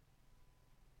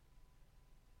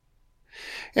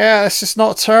 Yeah, this is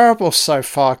not terrible so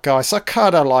far, guys.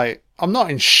 I'm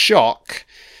not in shock.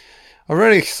 I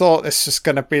really thought this was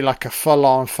going to be like a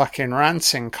full-on fucking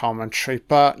ranting commentary,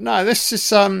 but no, this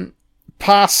is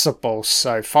passable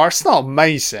so far. It's not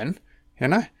amazing,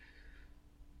 but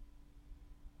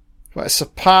it's a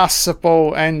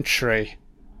passable entry.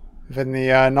 within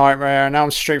the Nightmare on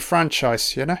Elm Street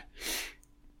franchise, you know?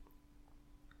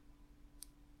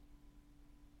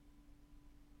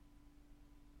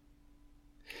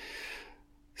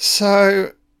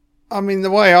 So, I mean,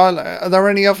 are there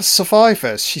any other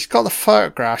survivors? She's got the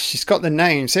photographs, she's got the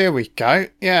names. Here we go.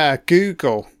 Yeah,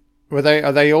 Google. Are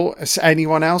they all, is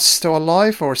anyone else still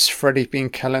alive, or has Freddy been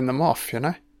killing them off, you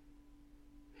know?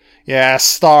 Yeah,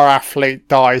 star athlete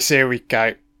dies. Here we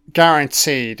go.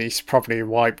 Guaranteed he's probably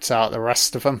wiped out the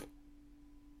rest of them.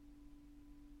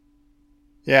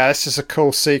 Yeah, this is a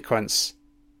cool sequence.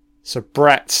 So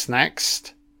Brett's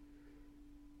next.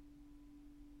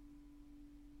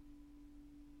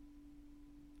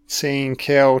 Seen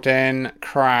killed in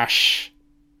crash.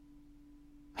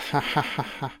 Ha ha ha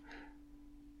ha.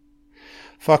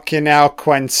 Fucking hell,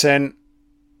 Quentin.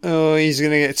 Oh, he's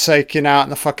gonna get taken out in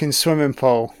the fucking swimming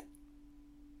pool.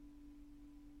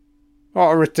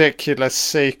 What a ridiculous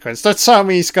sequence. Don't tell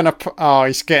me he's gonna... Oh,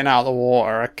 he's getting out of the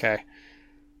water. Okay.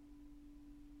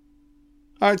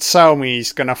 Don't tell me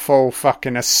he's gonna fall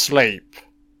fucking asleep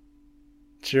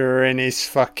during his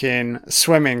fucking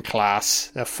swimming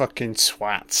class. The fucking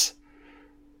twat.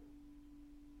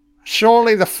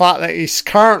 Surely the fact that he's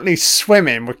currently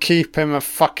swimming would keep him a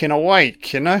fucking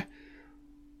awake, you know?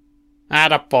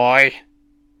 Attaboy.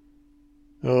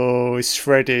 Oh, it's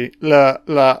Freddy. Look,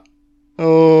 look.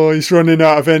 Oh, he's running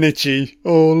out of energy.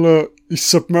 Oh, look. He's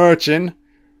submerging.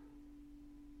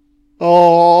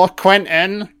 Oh,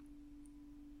 Quentin.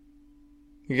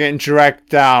 You're getting dragged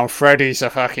down. Freddy's a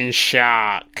fucking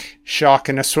shark. Shark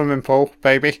in a swimming pool,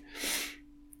 baby.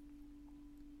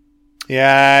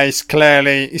 Yeah,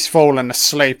 he's fallen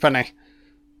asleep, isn't he?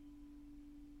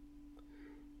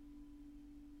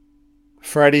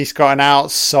 Freddy's got an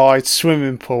outside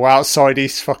swimming pool outside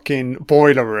his fucking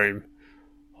boiler room.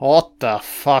 What the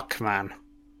fuck, man?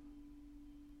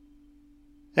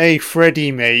 Hey,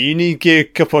 Freddy, mate, you need to get a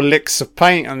couple licks of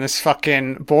paint on this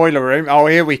fucking boiler room. Oh,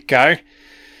 here we go.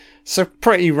 So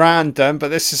pretty random, but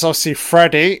this is obviously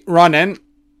Freddy running.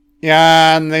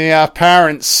 Yeah, and the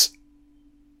parents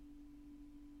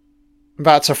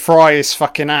about to fry his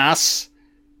fucking ass.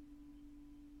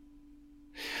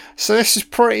 So this is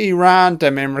pretty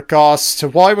random in regards to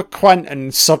why would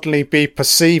Quentin suddenly be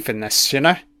perceiving this, you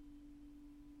know?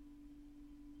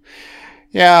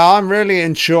 Yeah, I'm really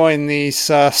enjoying these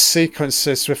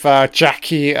sequences with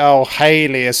Jackie Earle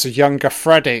Haley as a younger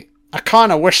Freddy. I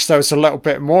kind of wish there was a little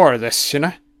bit more of this, you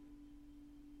know?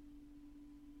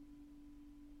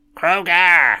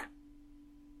 Kruger!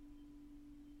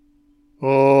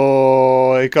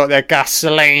 Oh, they got their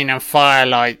gasoline and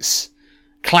firelights.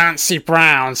 Clancy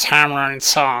Brown's hammer and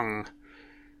tongue.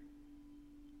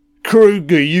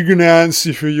 Kruger, you're gonna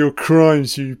answer for your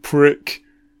crimes, you prick.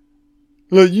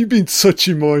 Look, you've been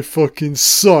touching my fucking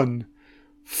son.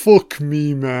 Fuck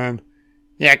me, man.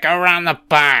 Yeah, go round the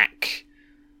back.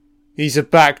 He's a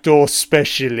backdoor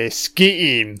specialist. Get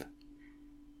him.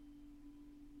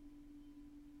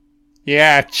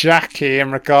 Yeah, Jackie,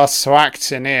 in regards to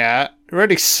acting here,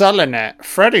 really selling it.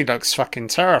 Freddy looks fucking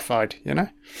terrified, you know?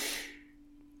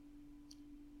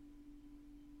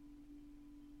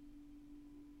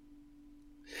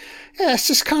 Yeah, it's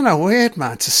just kind of weird,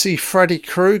 man, to see Freddy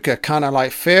Krueger kind of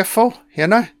like fearful, you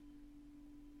know?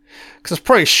 Because I'm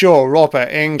pretty sure Robert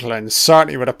Englund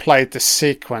certainly would have played this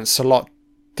sequence a lot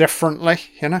differently,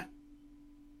 you know?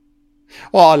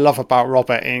 What I love about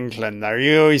Robert Englund, though,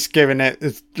 he's always giving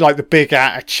it like the big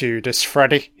attitude as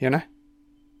Freddy, you know?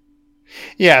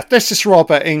 Yeah, if this is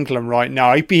Robert Englund right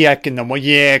now, he'd be egging them, well,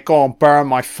 yeah, go on, burn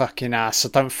my fucking ass, I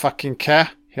don't fucking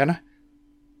care, you know?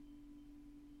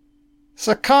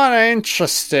 So kind of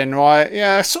interesting, right?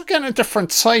 Yeah, sort of getting a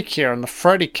different take here on the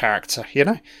Freddy character, you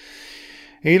know?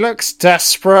 He looks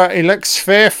desperate, he looks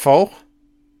fearful.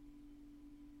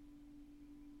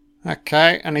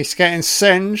 Okay, and he's getting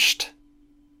singed.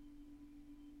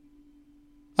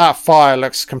 That fire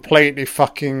looks completely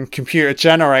fucking computer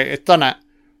generated, doesn't it?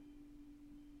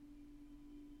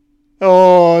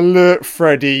 Oh, look,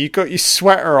 Freddy, you got your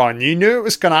sweater on. You knew it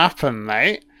was going to happen,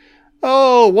 mate.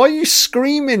 Oh, why are you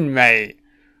screaming, mate?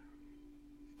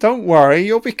 Don't worry,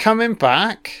 you'll be coming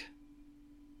back.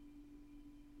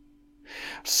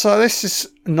 So this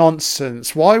is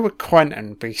nonsense. Why would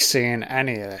Quentin be seeing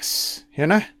any of this? You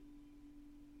know?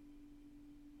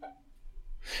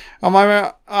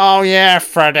 Oh yeah,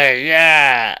 Freddy,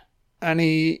 yeah. And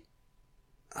he...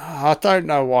 I don't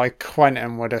know why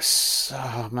Quentin would have...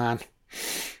 Oh, man.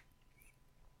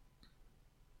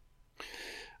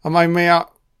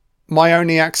 My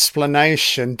only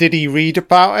explanation, did he read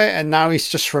about it and now he's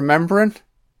just remembering?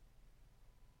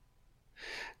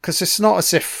 Because it's not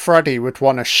as if Freddy would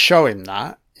want to show him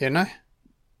that, you know?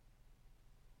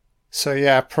 So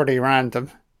yeah, pretty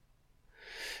random.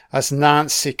 As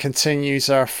Nancy continues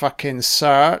her fucking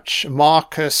search,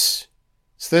 Marcus...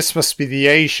 So this must be the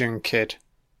Asian kid.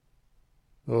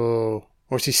 Oh,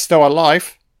 was he still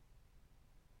alive?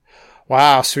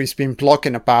 Wow, so he's been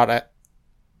blogging about it.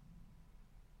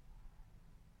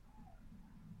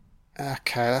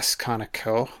 Okay, that's kind of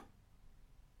cool.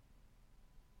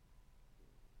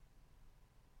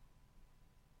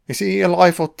 Is he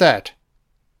alive or dead?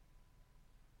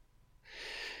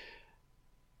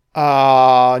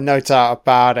 No doubt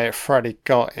about it, Freddy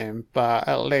got him, but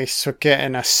at least we're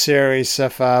getting a series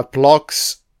of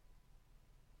blogs.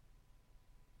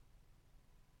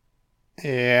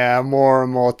 Yeah, more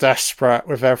and more desperate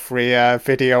with every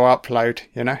video upload,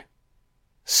 you know?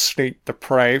 Sleep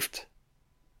depraved.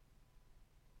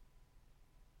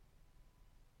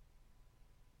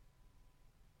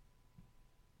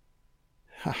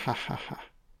 Ha ha ha ha.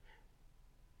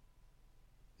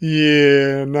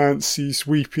 Yeah, Nancy's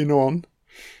weeping on.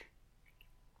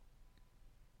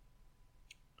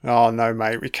 Oh no,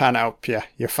 mate, we can't help you.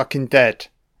 You're fucking dead.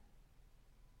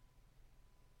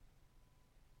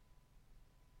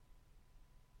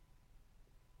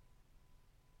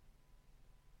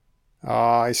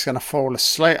 Oh, he's gonna fall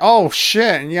asleep. Oh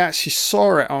shit, and you actually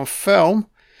saw it on film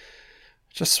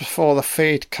just before the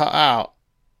feed cut out.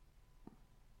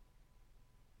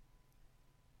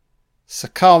 So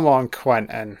come on,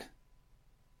 Quentin.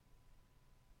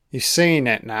 You've seen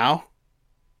it now.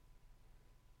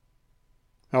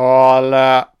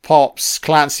 Oh, Pops,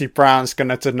 Clancy Brown's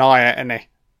gonna deny it, isn't he?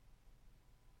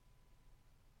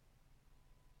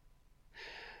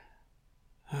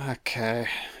 Okay.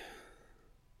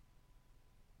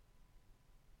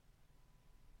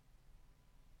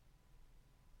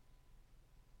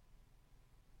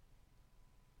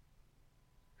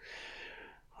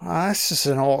 Well, this is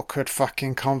an awkward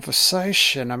fucking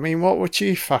conversation. I mean, what would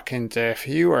you fucking do if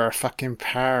you were a fucking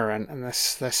parent and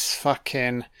this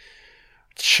fucking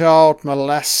child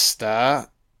molester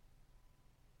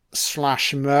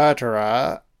 /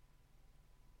 murderer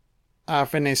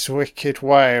having his wicked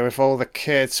way with all the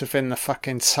kids within the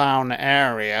fucking town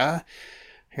area?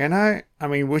 You know? I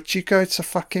mean, would you go to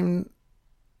fucking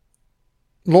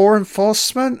law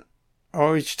enforcement?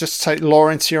 Or you just take law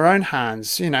into your own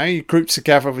hands, you know, you group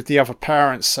together with the other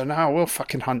parents, so now we'll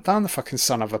fucking hunt down the fucking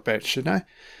son of a bitch, you know?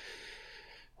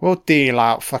 We'll deal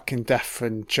out fucking death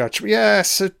and judgment. Yeah,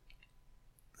 it's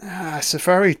a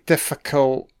very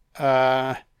difficult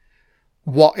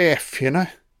what if, you know?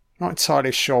 Not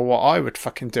entirely sure what I would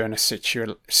fucking do in a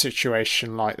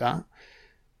situation like that.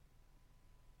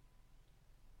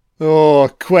 Oh,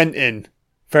 Quentin.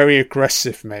 Very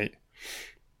aggressive, mate.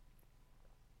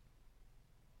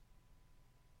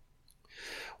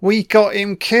 We got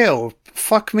him killed.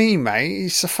 Fuck me, mate.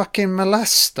 He's a fucking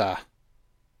molester.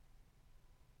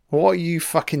 What are you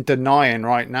fucking denying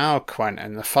right now,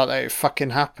 Quentin? The fact that it fucking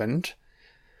happened?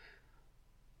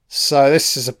 So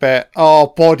this is a bit... Oh,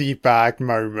 body bag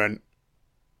moment.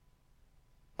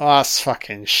 Oh, that's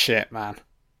fucking shit, man.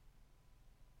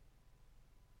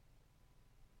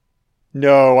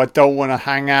 No, I don't want to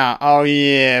hang out. Oh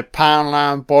yeah,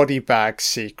 Poundland body bag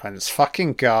sequence.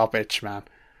 Fucking garbage, man.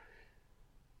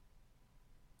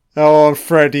 Oh,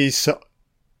 Freddy's...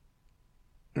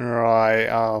 Right,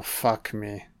 oh, fuck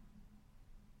me.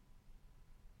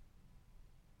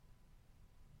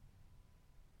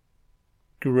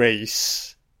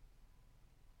 Grace.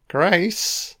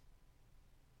 Grace?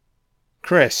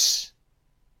 Chris.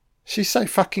 She say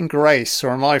fucking Grace,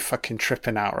 or am I fucking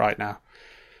tripping out right now?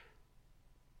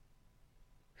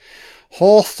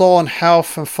 Hawthorne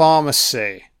Health and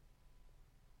Pharmacy.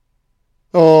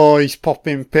 Oh, he's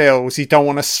popping pills. He don't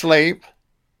want to sleep.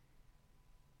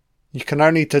 You can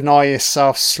only deny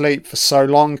yourself sleep for so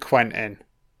long, Quentin.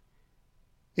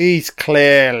 He's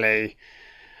clearly...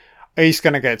 He's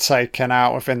going to get taken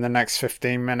out within the next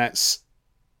 15 minutes.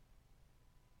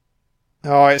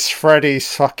 Oh, it's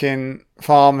Freddy's fucking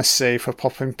pharmacy for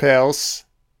popping pills.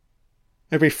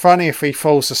 It'd be funny if he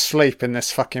falls asleep in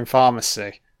this fucking pharmacy.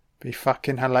 It'd be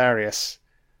fucking hilarious.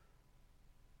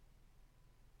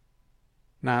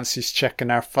 Nancy's checking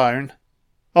her phone.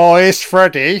 Oh, here's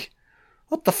Freddy.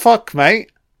 What the fuck,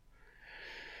 mate?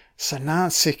 So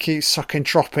Nancy keeps fucking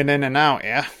dropping in and out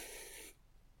here.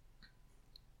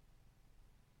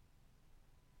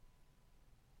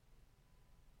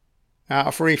 Out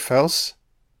of refills.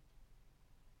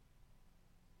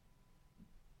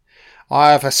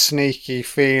 I have a sneaky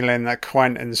feeling that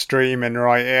Quentin's dreaming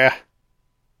right here.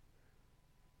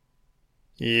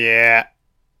 Yeah.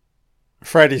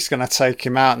 Freddy's gonna take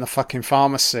him out in the fucking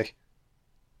pharmacy.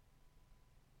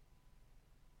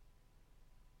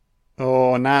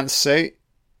 Oh, Nancy.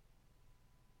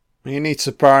 You need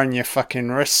to burn your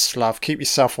fucking wrists, love. Keep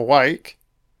yourself awake.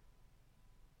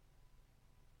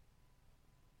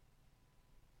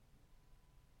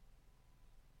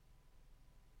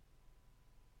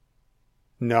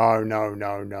 No, no,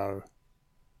 no, no.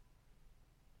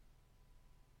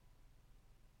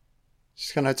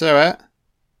 She's gonna do it.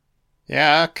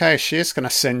 Yeah, okay, she is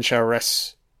gonna singe her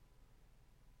wrists.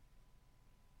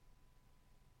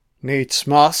 Needs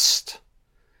must.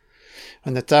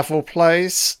 When the devil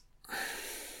plays.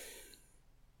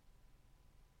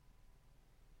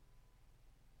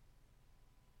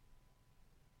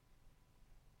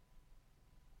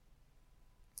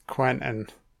 Quentin.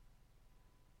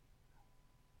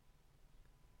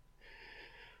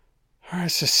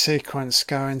 Where's the sequence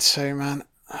going to, man?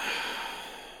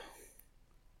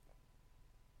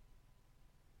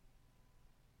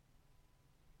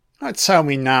 Don't tell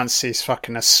me Nancy's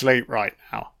fucking asleep right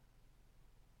now.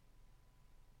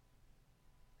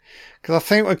 Because I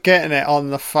think we're getting it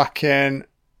on the fucking...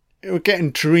 We're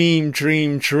getting Dream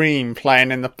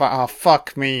playing in the... Oh,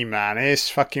 fuck me, man. Here's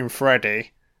fucking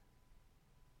Freddy.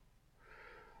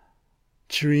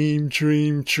 Dream.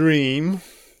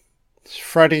 It's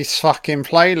Freddy's fucking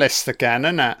playlist again,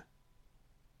 isn't it?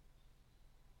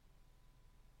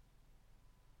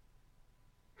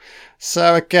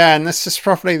 So again, this is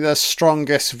probably the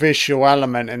strongest visual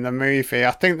element in the movie.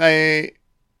 I think they...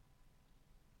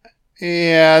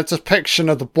 Yeah, the depiction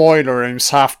of the boiler room's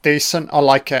half decent. I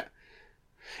like it.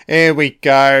 Here we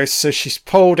go. So she's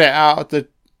pulled it out of the...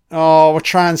 Oh, we're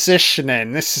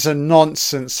transitioning. This is a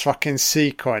nonsense fucking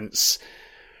sequence.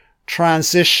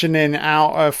 Transitioning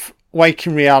out of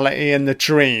waking reality and the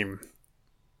dream.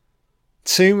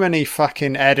 Too many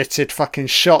fucking edited fucking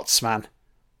shots, man.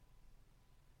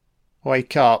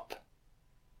 Wake up.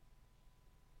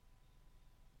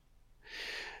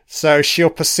 So she'll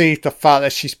perceive the fact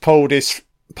that she's pulled his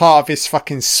part of his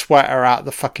fucking sweater out of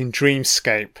the fucking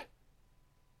dreamscape.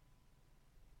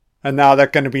 And now they're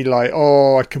going to be like,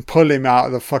 oh, I can pull him out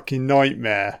of the fucking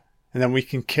nightmare. And then we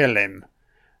can kill him.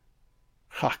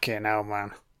 Fucking hell,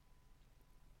 man.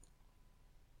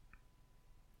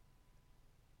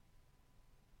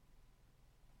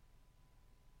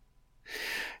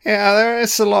 Yeah, there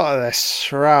is a lot of this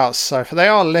throughout, so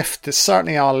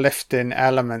certainly are lifting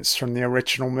elements from the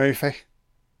original movie.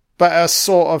 But are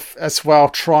sort of, as well,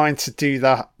 trying to do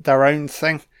their own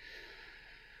thing.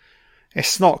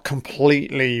 It's not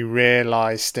completely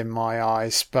realised in my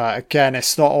eyes, but again,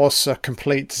 it's not also a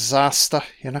complete disaster,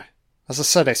 you know? As I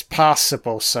said, it's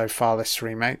passable so far, this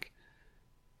remake.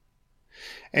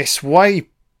 It's way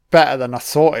better than I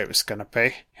thought it was going to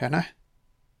be, you know?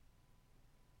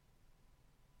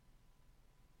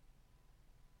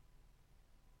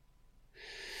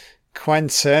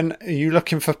 Quentin, are you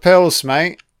looking for pills,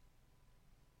 mate?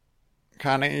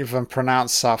 Can't even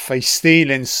pronounce that. He's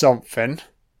stealing something.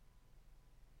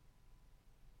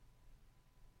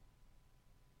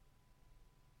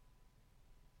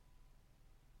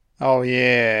 Oh,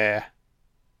 yeah.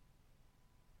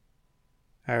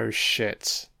 Oh,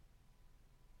 shit.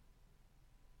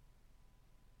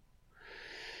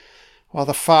 Well,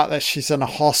 the fact that she's in a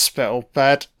hospital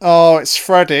bed. Oh, it's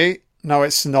Freddy. No,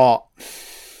 it's not.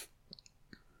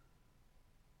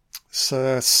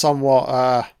 It's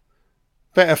somewhat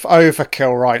bit of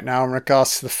overkill right now in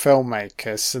regards to the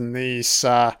filmmakers and these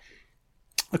the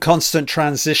constant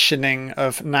transitioning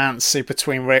of Nancy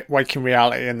between waking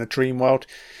reality and the dream world.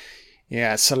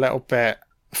 Yeah, it's a little bit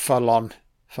full on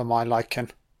for my liking.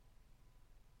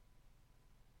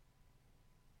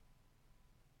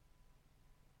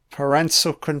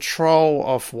 Parental control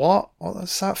of what? What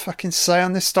does that fucking say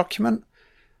on this document?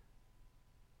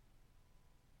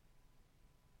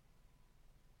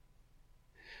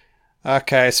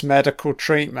 Okay, it's medical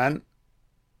treatment.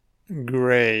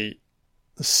 Great.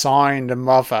 Signed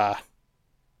mother.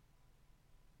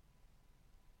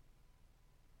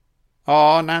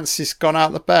 Oh, Nancy's gone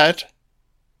out the bed.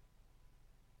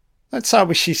 Don't tell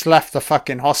me she's left the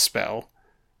fucking hospital.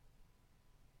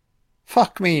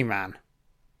 Fuck me, man.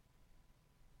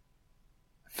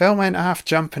 Film ain't half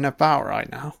jumping about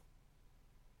right now.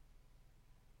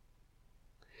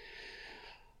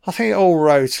 I think all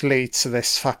roads lead to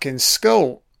this fucking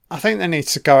school. I think they need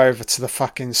to go over to the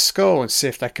fucking school and see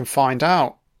if they can find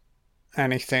out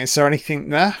anything. Is there anything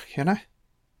there, you know?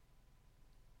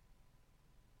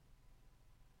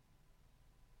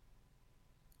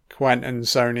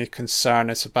 Quentin's only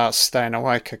concern is about staying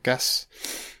awake, I guess.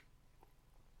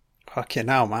 Fucking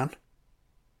hell, man.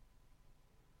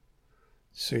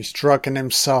 So he's drugging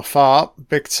himself up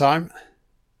big time.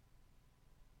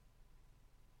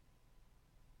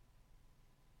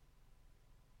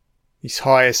 He's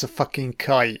high as a fucking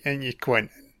kite, ain't you,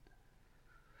 Quentin?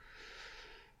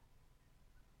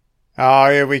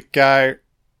 Oh, here we go.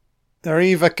 They're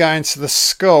either going to the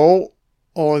school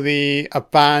or the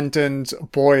abandoned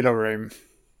boiler room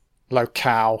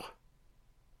locale.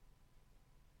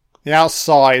 The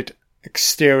outside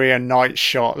exterior night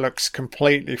shot looks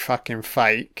completely fucking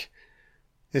fake.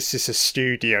 This is a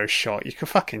studio shot. You can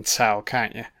fucking tell,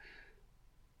 can't you?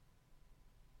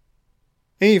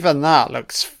 Even that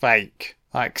looks fake.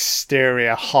 That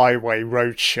exterior highway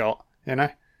road shot, you know?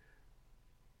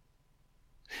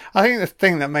 I think the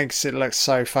thing that makes it look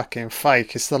so fucking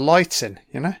fake is the lighting,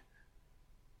 you know?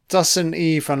 Doesn't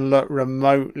even look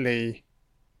remotely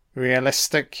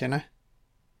realistic, you know?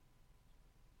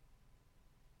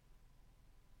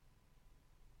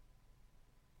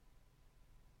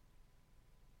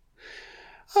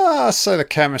 So the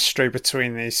chemistry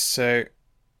between these two,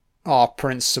 our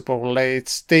principal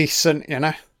leads, decent, you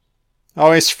know?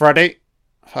 Oh, it's Freddy.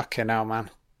 Fucking hell, man.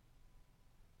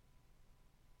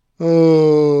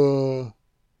 Oh,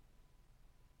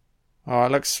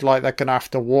 it looks like they're going to have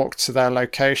to walk to their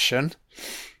location.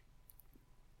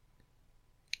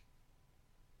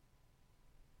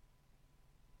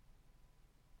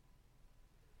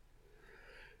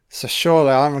 So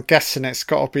surely, I'm guessing it's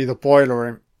got to be the boiler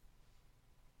room.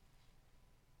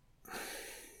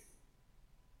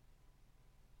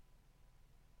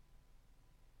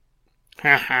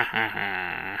 Ha ha ha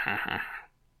ha ha ha.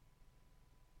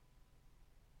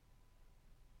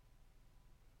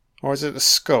 Or is it the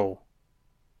school?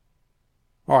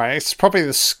 Alright, it's probably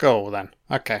the school then.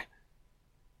 Okay.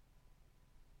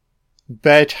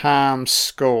 Bedham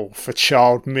School for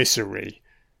Child Misery.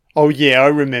 Oh yeah, I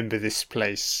remember this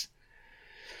place.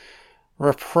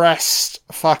 Repressed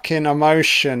fucking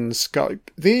emotions.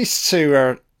 These two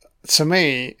are, to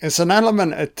me, is an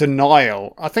element of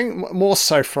denial. I think more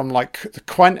so from like the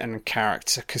Quentin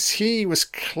character, because he was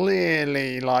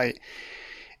clearly like,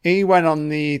 he went on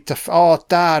the, oh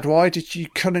dad, why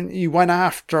couldn't you went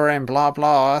after him, blah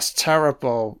blah, that's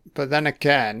terrible. But then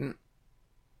again,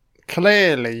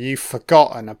 clearly you've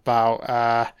forgotten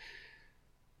about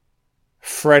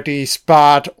Freddy's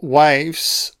bad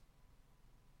waves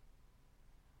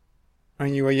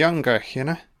when you were younger, you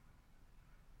know?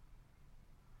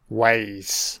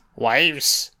 Waves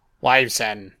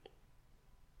then.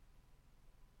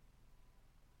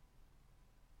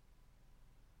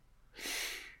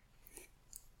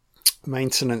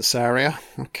 Maintenance area,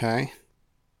 okay.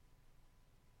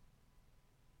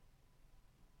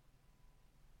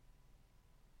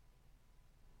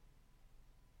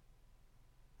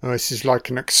 Oh, this is like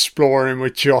an exploring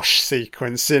with Josh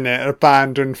sequence, innit?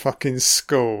 Abandoned fucking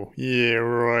school. Yeah,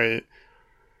 right.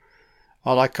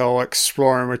 I like our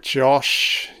exploring with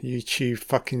Josh. YouTube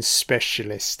fucking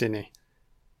specialist, innit?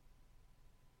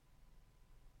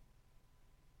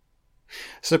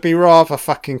 So it'd be rather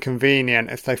fucking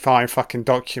convenient if they find fucking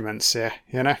documents here,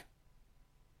 you know?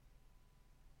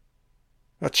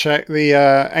 I'll check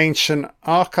the ancient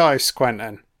archives,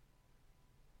 Quentin.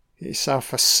 Get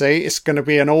yourself a seat. It's going to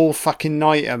be an all fucking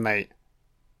nighter, mate.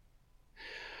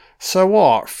 So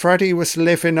what? Freddy was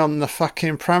living on the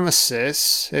fucking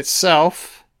premises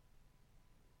itself.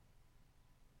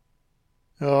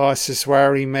 Oh, this is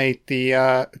where he made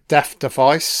the death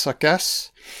device, I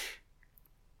guess.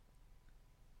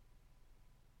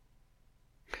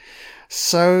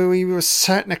 So he was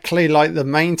technically like the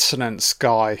maintenance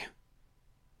guy.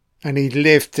 And he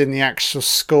lived in the actual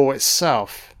school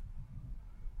itself.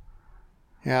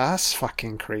 Yeah, that's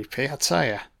fucking creepy, I tell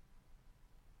you.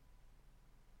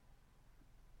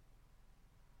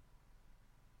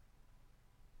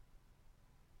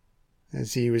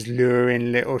 As he was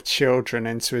luring little children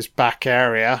into his back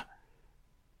area.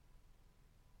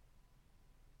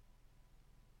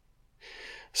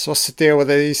 So what's the deal with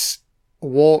these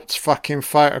warped fucking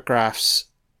photographs?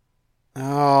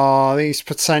 Oh, these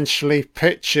potentially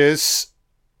pictures.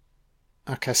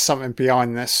 Okay, something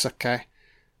behind this, okay.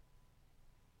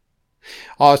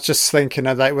 I was just thinking,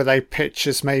 were they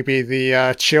pictures maybe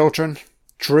the children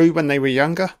drew when they were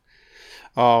younger?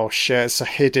 Oh shit, it's a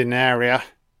hidden area.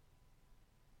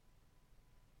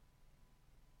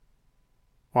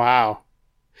 Wow.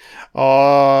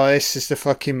 Oh, this is the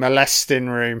fucking molesting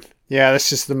room. Yeah,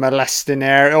 this is the molesting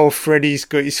area. Oh, Freddy's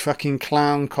got his fucking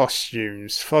clown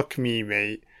costumes. Fuck me,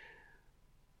 mate.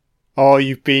 Oh,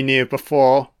 you've been here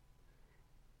before?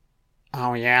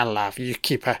 Oh yeah, love, you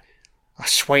keep a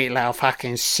sweet little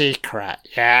fucking secret,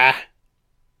 yeah?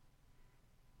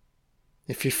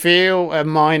 If you feel a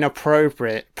minor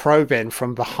probing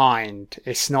from behind,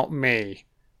 it's not me.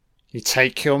 You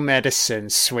take your medicine,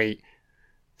 sweet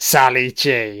Sally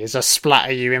G, as I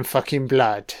splatter you in fucking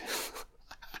blood.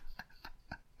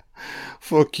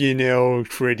 Fucking hell,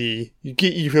 Freddy. You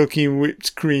get your fucking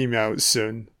whipped cream out,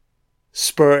 son.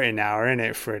 Spurting hour,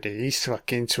 innit, Freddy? He's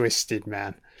fucking twisted,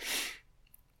 man.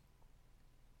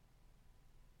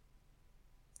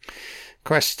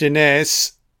 Question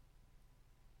is,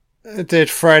 did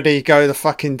Freddy go the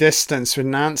fucking distance with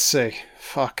Nancy?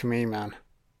 Fuck me, man.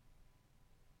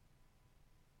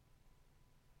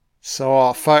 So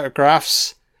what,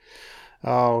 photographs?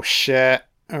 Oh shit.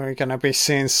 Are we gonna be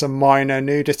seeing some minor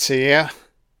nudity here?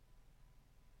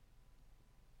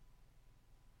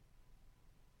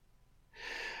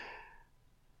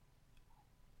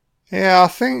 Yeah, I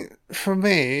think for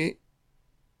me,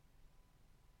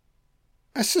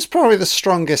 this is probably the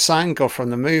strongest angle from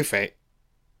the movie.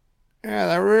 Yeah,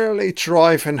 they're really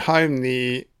driving home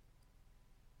the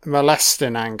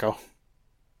molesting angle.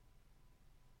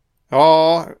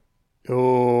 Oh,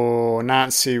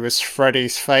 Nancy was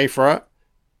Freddy's favourite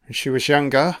when she was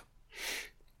younger.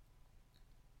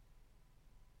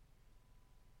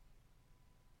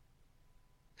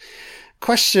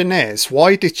 Question is,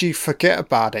 why did you forget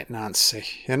about it, Nancy?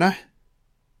 You know?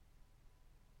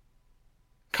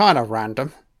 Kind of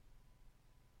random.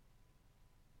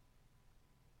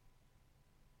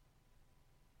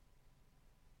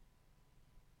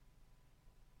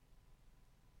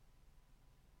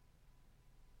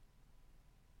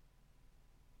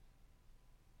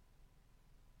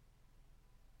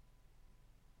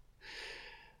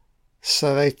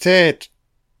 So they did.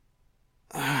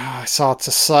 It's hard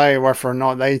to say whether or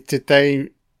not they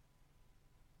did.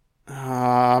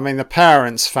 I mean, the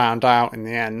parents found out in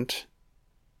the end.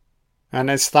 And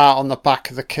is that on the back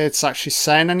of the kids actually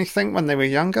saying anything when they were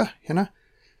younger, you know?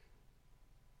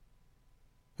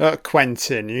 Look,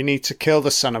 Quentin, you need to kill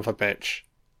the son of a bitch.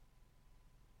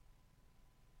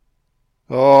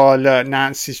 Oh, look,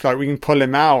 Nancy's like, we can pull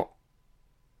him out.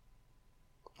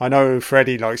 I know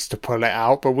Freddy likes to pull it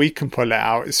out, but we can pull it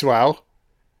out as well.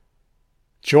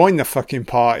 Join the fucking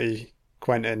party,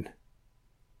 Quentin.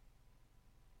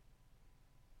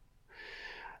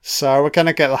 So we're going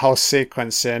to get the whole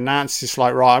sequence here. Nancy's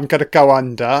like, right, I'm going to go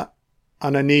under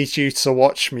and I need you to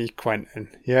watch me, Quentin.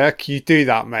 Yeah, can you do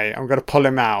that, mate? I'm going to pull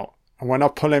him out. And when I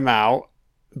pull him out,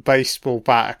 baseball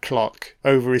bat a clock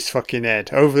over his fucking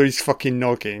head, over his fucking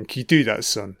noggin. Can you do that,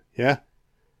 son? Yeah?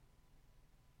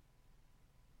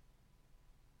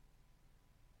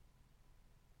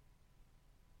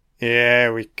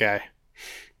 Here we go.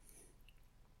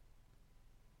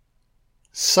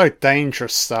 So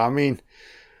dangerous, though. I mean,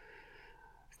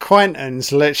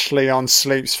 Quentin's literally on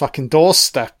Sleep's fucking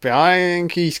doorstep. I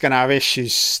think he's going to have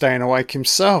issues staying awake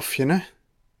himself, you know?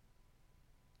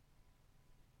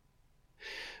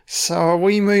 So are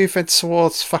we moving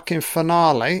towards fucking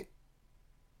finale?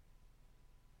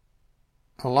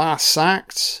 The last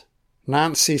act?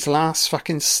 Nancy's last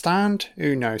fucking stand?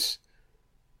 Who knows?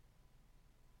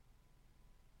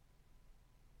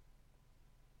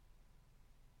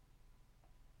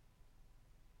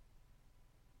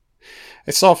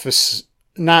 It's obvious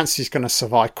Nancy's going to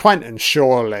survive. Quentin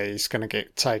surely is going to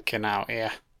get taken out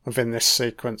here within this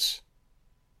sequence.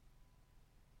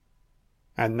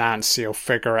 And Nancy will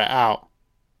figure it out.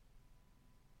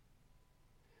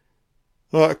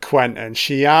 Look, Quentin,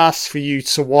 she asks for you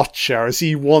to watch her as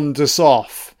he wanders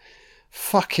off.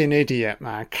 Fucking idiot,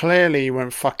 man. Clearly he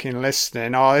weren't fucking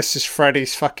listening. Oh, this is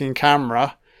Freddy's fucking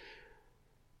camera.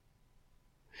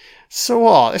 So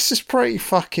what? This is pretty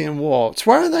fucking warped.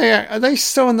 Where are they at? Are they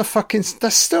still in the fucking...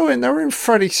 They're in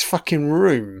Freddy's fucking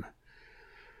room.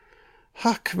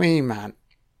 Fuck me, man.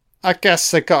 I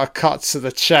guess they got to cut to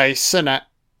the chase, innit?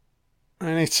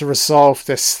 I need to resolve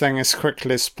this thing as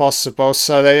quickly as possible,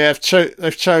 so they've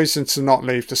chosen to not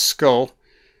leave the school.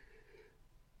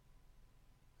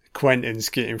 Quentin's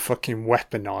getting fucking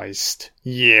weaponized.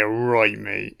 Yeah, right,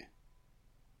 mate.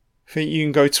 Think you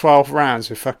can go 12 rounds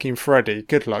with fucking Freddy?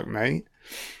 Good luck, mate.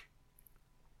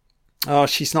 Oh,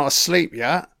 she's not asleep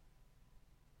yet?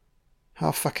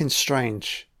 How fucking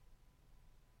strange.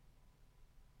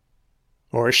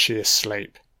 Or is she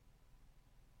asleep?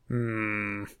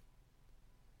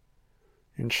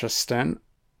 Interesting.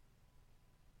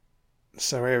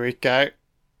 So here we go.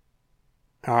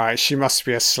 Alright, she must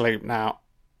be asleep now.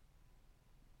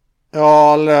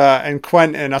 Oh, look, and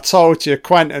Quentin, I told you,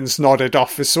 Quentin's nodded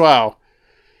off as well.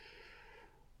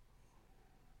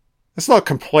 It's not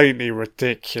completely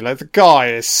ridiculous. The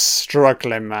guy is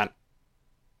struggling, man.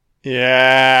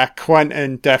 Yeah,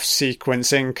 Quentin death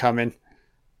sequence incoming.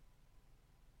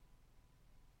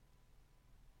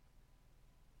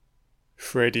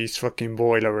 Freddy's fucking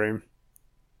boiler room.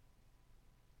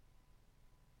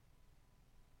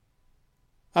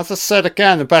 As I said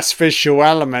again, the best visual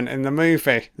element in the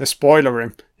movie. The spoiler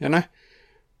room, you know?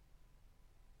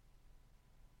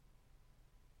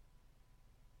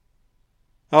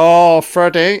 Oh,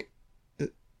 Freddy.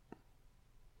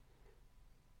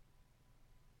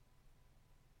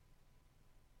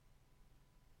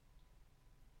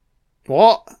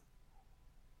 What?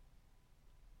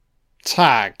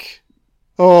 Tag.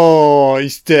 Oh,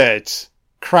 he's dead.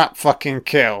 Crap fucking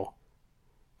kill.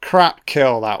 Crap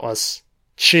kill that was.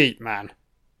 Cheat, man.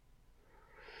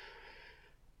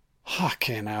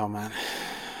 Fucking hell, man.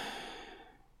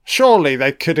 Surely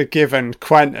they could have given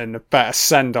Quentin a better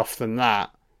send-off than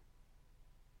that.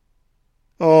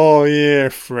 Oh yeah,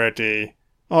 Freddy.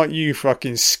 Aren't you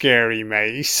fucking scary,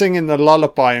 mate? He's singing the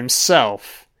lullaby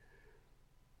himself.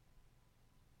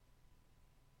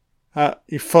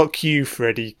 Fuck you,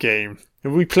 Freddy game.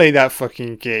 If we play that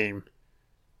fucking game.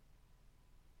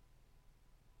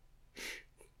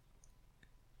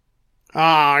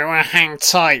 Ah, you wanna hang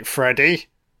tight, Freddy?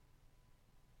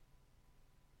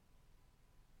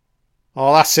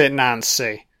 Oh, that's it,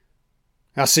 Nancy.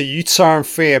 That's it, you turn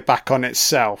fear back on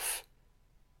itself.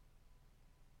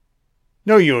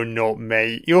 No, you're not,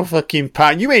 mate. You're fucking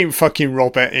Pound. You ain't fucking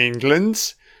Robert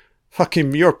England.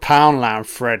 Fucking, you're Poundland,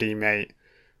 Freddy, mate.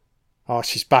 Oh,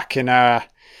 she's back in her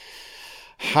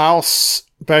house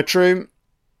bedroom.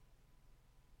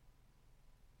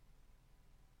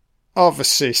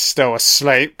 Obviously still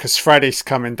asleep because Freddy's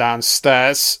coming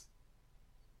downstairs.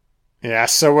 Yeah,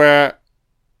 so we're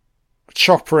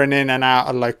choppering in and out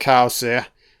of locales here.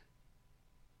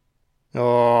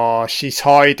 Oh, she's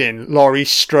hiding. Laurie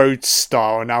Strode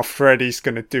style. Now Freddy's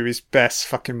gonna do his best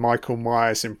fucking Michael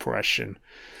Myers impression.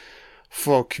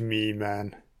 Fuck me,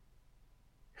 man.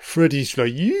 Freddy's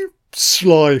like, you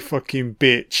sly fucking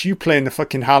bitch. You playing the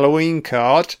fucking Halloween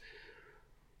card?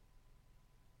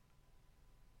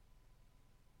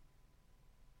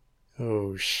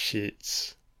 Oh,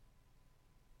 shit.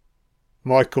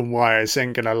 Michael Myers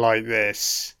ain't gonna like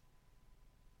this.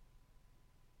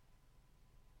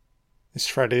 Is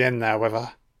Freddy in there with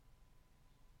her?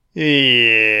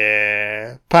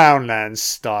 Yeah, Poundland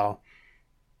style.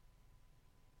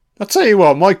 I'll tell you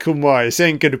what, Michael Myers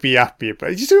ain't gonna be happy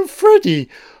about it. You know, Freddy,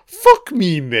 fuck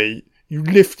me, mate. You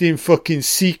lifting fucking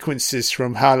sequences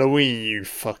from Halloween, you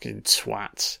fucking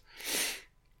twat.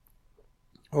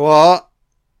 What?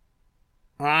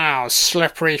 Wow,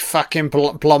 slippery fucking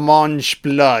blancmange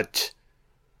blood.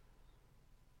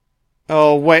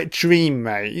 Oh, wet dream,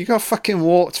 mate. You got fucking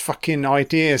warped fucking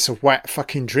ideas of wet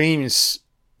fucking dreams,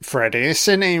 Freddy. This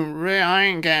ain't, I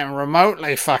ain't getting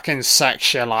remotely fucking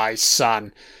sexualized,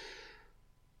 son.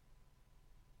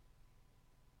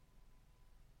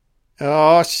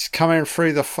 Oh, she's coming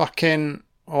through the fucking...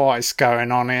 What is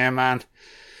going on here, man?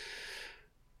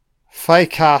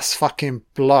 Fake ass fucking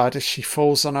blood as she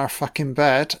falls on her fucking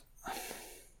bed.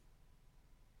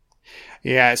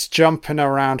 Yeah, it's jumping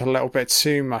around a little bit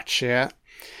too much here.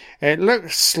 It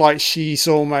looks like she's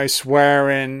almost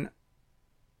wearing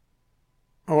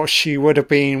what she would have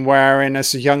been wearing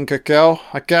as a younger girl,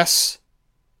 I guess.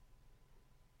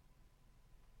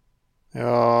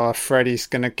 Oh, Freddy's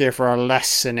gonna give her a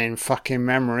lesson in fucking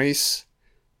memories.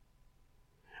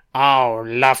 Oh,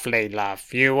 lovely,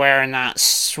 love. You wearing that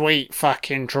sweet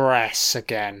fucking dress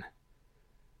again.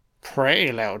 Pretty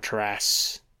little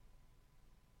dress.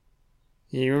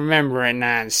 You remember it,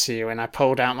 Nancy, when I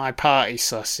pulled out my party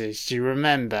sausage? Do you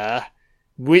remember?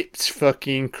 Whipped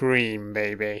fucking cream,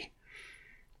 baby.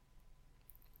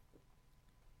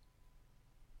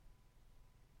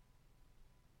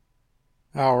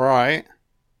 Alright.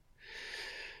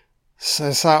 So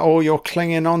is that all you're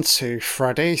clinging on to,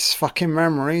 Freddy's fucking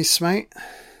memories, mate?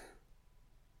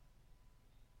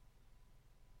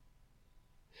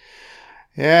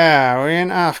 Yeah, we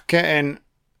ain't half getting...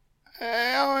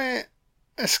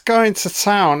 It's going to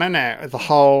town, isn't it? With the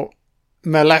whole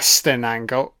molesting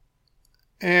angle.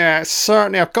 Yeah,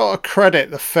 certainly I've got to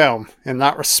credit the film in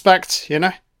that respect, you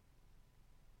know?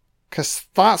 Because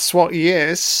that's what he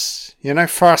is, you know,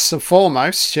 first and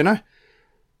foremost, you know?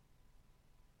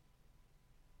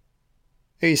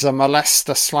 He's a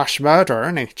molester slash murderer,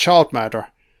 isn't he? Child murderer.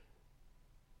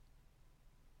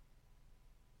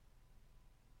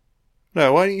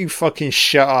 No, why don't you fucking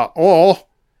shut up? Or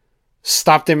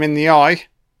stabbed him in the eye.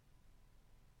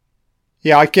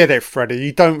 Yeah, I get it, Freddy.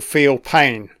 You don't feel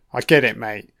pain. I get it,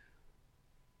 mate.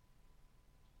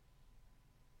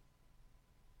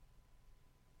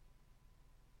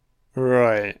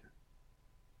 Right.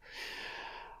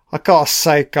 I gotta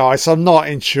say, guys, I'm not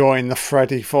enjoying the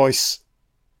Freddy voice.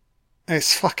 It's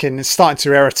starting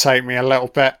to irritate me a little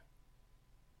bit.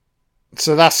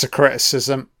 So that's a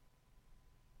criticism.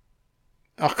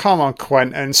 Oh, come on,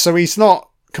 Quentin. So he's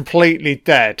not completely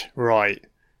dead, right?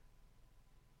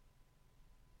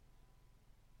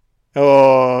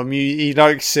 Oh, he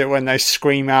likes it when they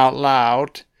scream out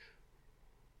loud.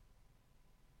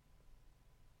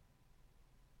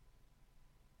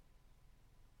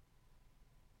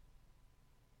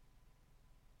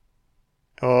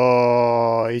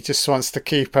 Oh, he just wants to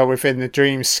keep her within the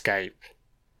dreamscape.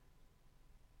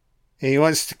 He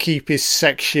wants to keep his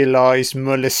sexualized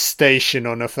molestation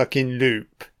on a fucking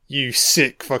loop. You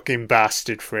sick fucking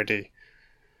bastard, Freddy.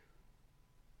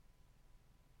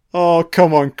 Oh,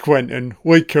 come on, Quentin.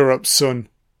 Wake her up, son.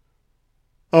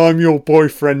 I'm your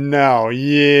boyfriend now.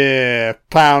 Yeah.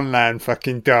 Poundland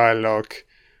fucking dialogue.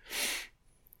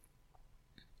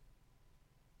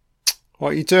 What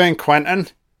are you doing, Quentin?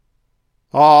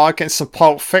 Oh, getting some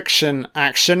Pulp Fiction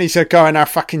action. He's gonna go in our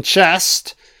fucking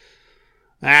chest.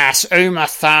 Ah, it's Uma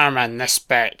Thurman, this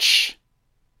bitch.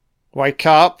 Wake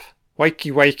up.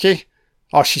 Wakey, wakey.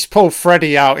 Oh, she's pulled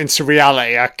Freddy out into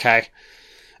reality. Okay.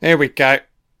 Here we go.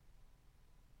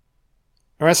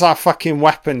 Where's our fucking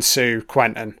weapon to,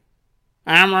 Quentin?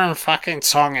 Hammer and fucking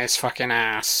tongue his fucking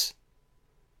ass.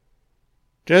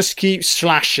 Just keep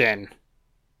slashing.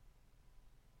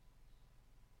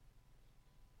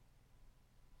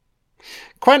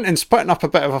 Quentin's putting up a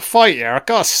bit of a fight here, I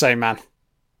gotta say, man.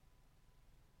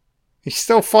 He's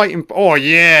still fighting. Oh,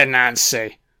 yeah,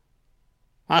 Nancy.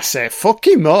 That's it. Fuck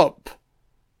him up.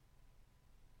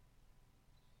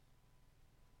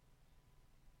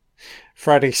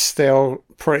 Freddy's still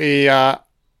pretty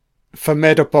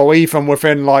formidable, even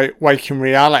within, like, waking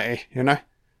reality, you know?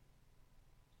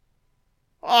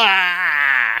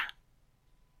 Ah!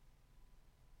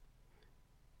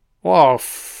 Whoa,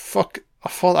 fuck. I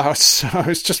thought that was, it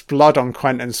was just blood on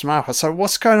Quentin's mouth. I was like,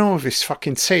 what's going on with his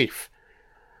fucking teeth?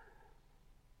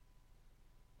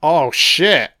 Oh,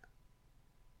 shit.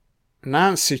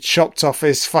 Nancy chopped off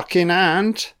his fucking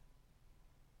hand.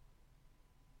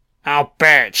 Oh,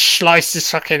 bitch. Sliced his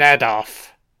fucking head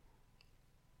off.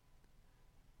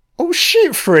 Oh,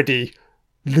 shit, Freddy.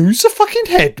 Lose a fucking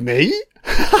head, mate.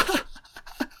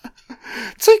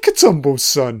 Take a tumble,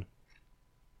 son.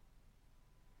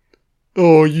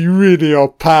 Oh, you really are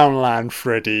Poundland,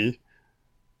 Freddy.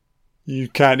 You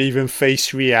can't even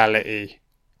face reality.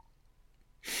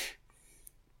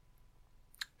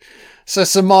 So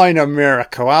it's a minor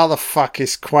miracle. How the fuck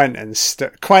is Quentin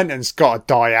Quentin's got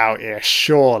to die out here,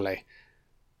 surely.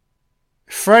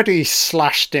 Freddy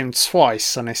slashed him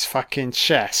twice on his fucking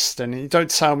chest, and you don't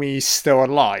tell me he's still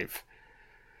alive.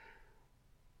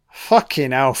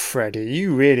 Fucking hell, Freddy.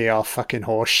 You really are fucking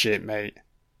horseshit, mate.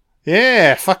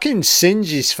 Yeah, fucking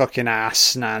singe his fucking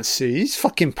ass, Nancy. He's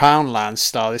fucking Poundland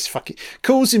style. This fucking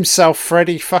calls himself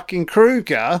Freddy fucking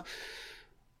Krueger.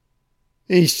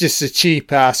 He's just a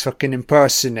cheap ass fucking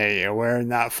impersonator wearing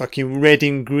that fucking red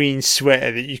and green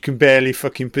sweater that you can barely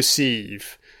fucking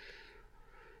perceive.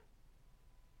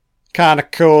 Kinda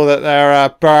cool that they're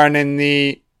burning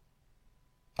the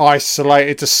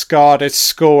isolated, discarded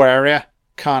school area.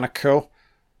 Kinda cool.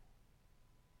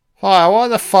 Why are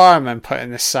the firemen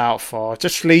putting this out for?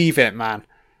 Just leave it, man.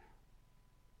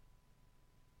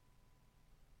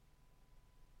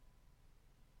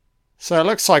 So it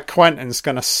looks like Quentin's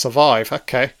going to survive.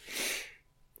 Okay.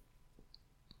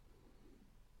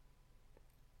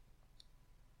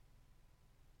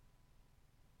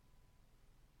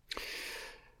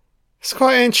 It's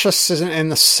quite interesting in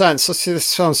the sense, let's see,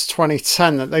 this film's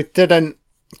 2010, that they didn't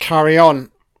carry on.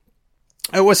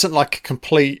 It wasn't like a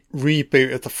complete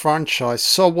reboot of the franchise,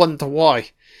 so I wonder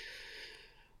why.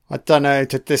 I don't know,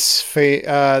 did this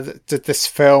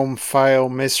film fail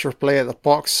miserably at the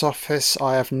box office?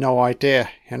 I have no idea,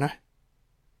 you know?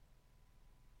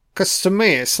 Because to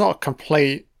me, it's not a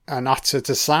complete and utter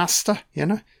disaster, you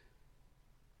know?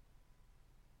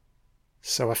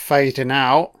 So we're fading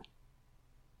out.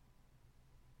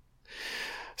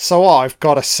 So what I've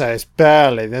got to say is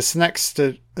barely. There's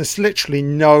literally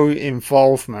no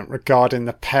involvement regarding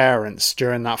the parents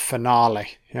during that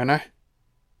finale, you know?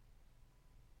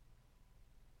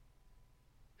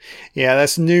 Yeah,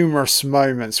 there's numerous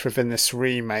moments within this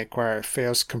remake where it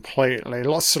feels completely,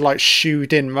 lots of like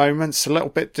shooed in moments, a little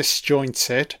bit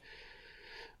disjointed.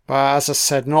 But as I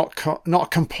said, not a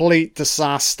complete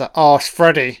disaster. Oh, it's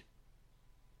Freddy.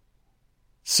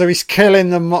 So he's killing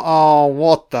them. Oh,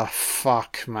 what the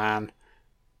fuck, man.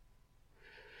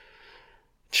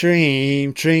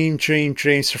 Dream.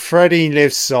 So Freddy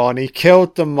lives on. He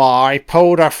killed the Ma. He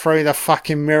pulled her through the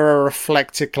fucking mirror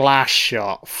reflected glass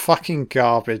shot. Fucking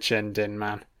garbage ending,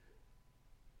 man.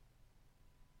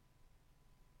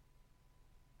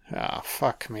 Ah,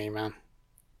 fuck me, man.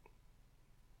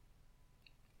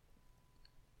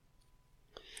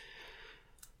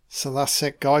 So that's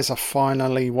it, guys. I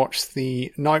finally watched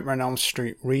the Nightmare on Elm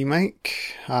Street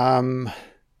remake. I'll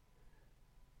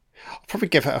probably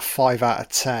give it a 5 out of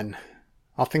 10.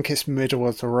 I think it's middle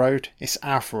of the road. It's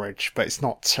average, but it's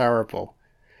not terrible.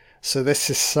 So this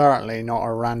is certainly not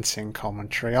a ranting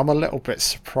commentary. I'm a little bit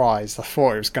surprised. I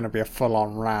thought it was going to be a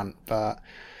full-on rant, but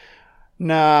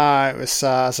no, it was,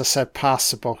 as I said,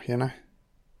 passable, you know.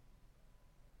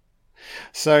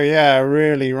 So yeah,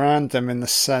 really random in the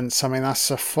sense, I mean,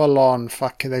 that's a full-on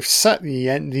fucking, they've set the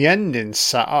ending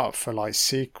set up for like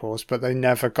sequels, but they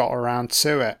never got around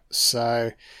to it.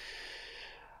 So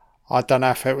I don't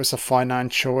know if it was a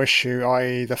financial issue,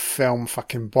 i.e. the film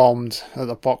fucking bombed at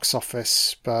the box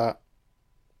office, but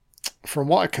from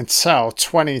what I can tell,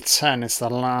 2010 is the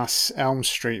last Elm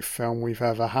Street film we've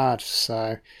ever had,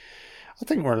 so I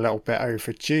think we're a little bit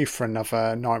overdue for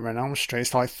another Nightmare on Elm Street.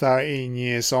 It's like 13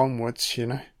 years onwards, you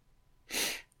know.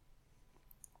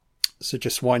 So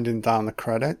just winding down the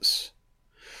credits.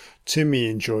 Timmy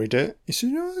enjoyed it. He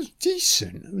said, oh, it was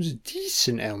decent. It was a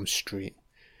decent Elm Street.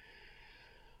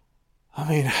 I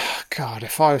mean, God,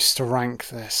 if I was to rank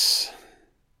this,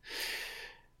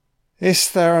 is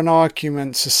there an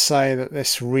argument to say that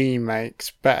this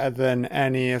remake's better than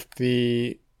any of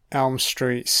the Elm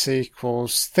Street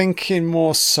sequels? Thinking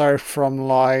more so from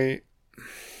like,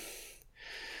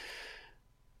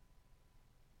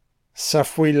 so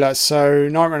if we look, so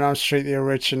Nightmare on Elm Street, the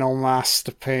original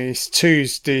masterpiece,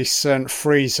 2's decent,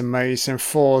 3's amazing,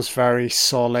 4's very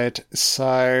solid.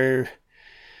 So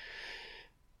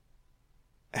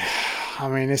I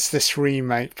mean, is this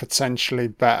remake potentially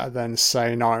better than,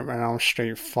 say, Nightmare on Elm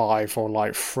Street 5 or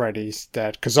like Freddy's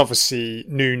Dead? Because obviously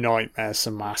New Nightmare's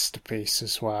a masterpiece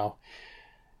as well.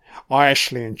 I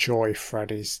actually enjoy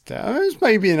Freddy's Dead. There's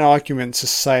maybe an argument to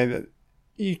say that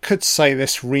you could say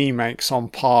this remake's on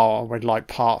par with like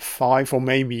Part 5 or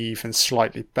maybe even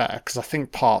slightly better, because I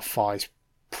think Part 5's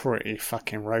pretty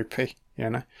fucking ropey, you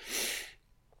know?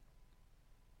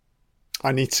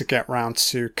 I need to get round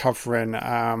to covering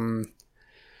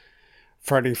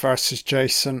Freddy vs.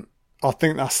 Jason. I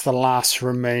think that's the last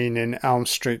remaining Elm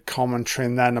Street commentary,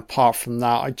 and then apart from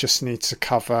that, I just need to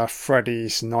cover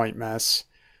Freddy's Nightmares.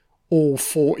 All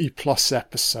 40 plus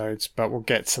episodes, but we'll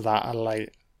get to that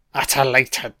at a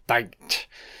later date.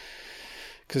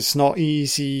 Because it's not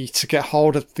easy to get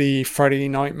hold of the Freddy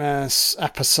Nightmares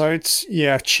episodes.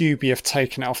 Yeah, Tubi have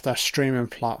taken it off their streaming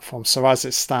platform, so as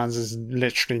it stands, there's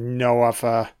literally no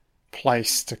other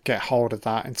place to get hold of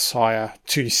that entire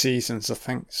 2 seasons, I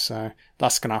think. So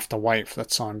that's going to have to wait for the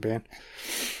time being.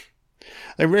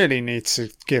 They really need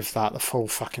to give that the full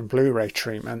fucking Blu-ray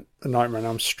treatment, the Nightmare on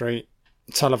Elm Street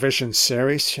television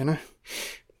series, you know.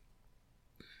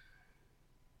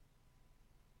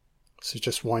 So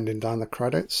just winding down the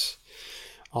credits.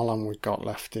 How long we got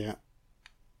left here?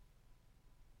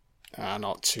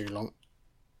 Not too long.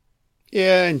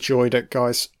 Yeah, enjoyed it,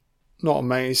 guys. Not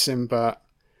amazing, but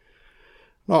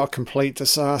not a complete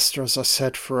disaster, as I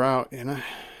said throughout, you know.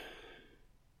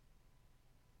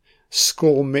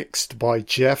 Score mixed by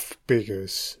Jeff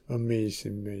Biggers.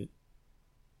 Amazing, mate.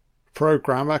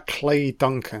 Programmer Clay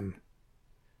Duncan.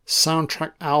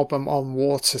 Soundtrack album on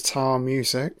Water Tower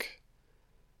Music.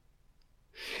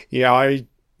 Yeah, I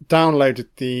downloaded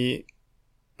the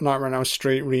Nightmare on Elm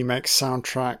Street remake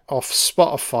soundtrack off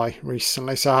Spotify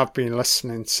recently, so I have been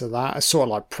listening to that. It's sort of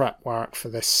like prep work for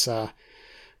this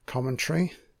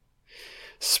commentary.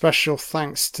 Special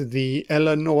thanks to the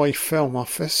Illinois Film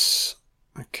Office.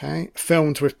 Okay,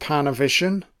 filmed with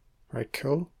Panavision. Very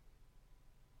cool.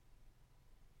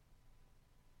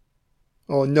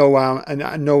 Oh, no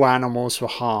animals were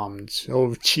harmed.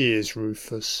 Oh, cheers,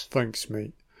 Rufus. Thanks,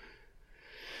 mate.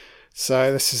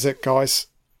 So this is it, guys.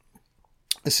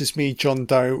 This is me, John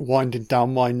Doe, winding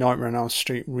down my Nightmare on Elm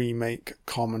Street remake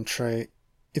commentary.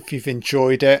 If you've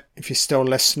enjoyed it, if you're still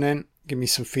listening, give me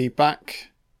some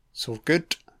feedback. It's all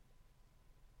good.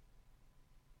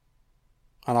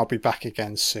 And I'll be back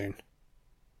again soon.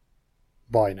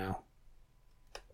 Bye now.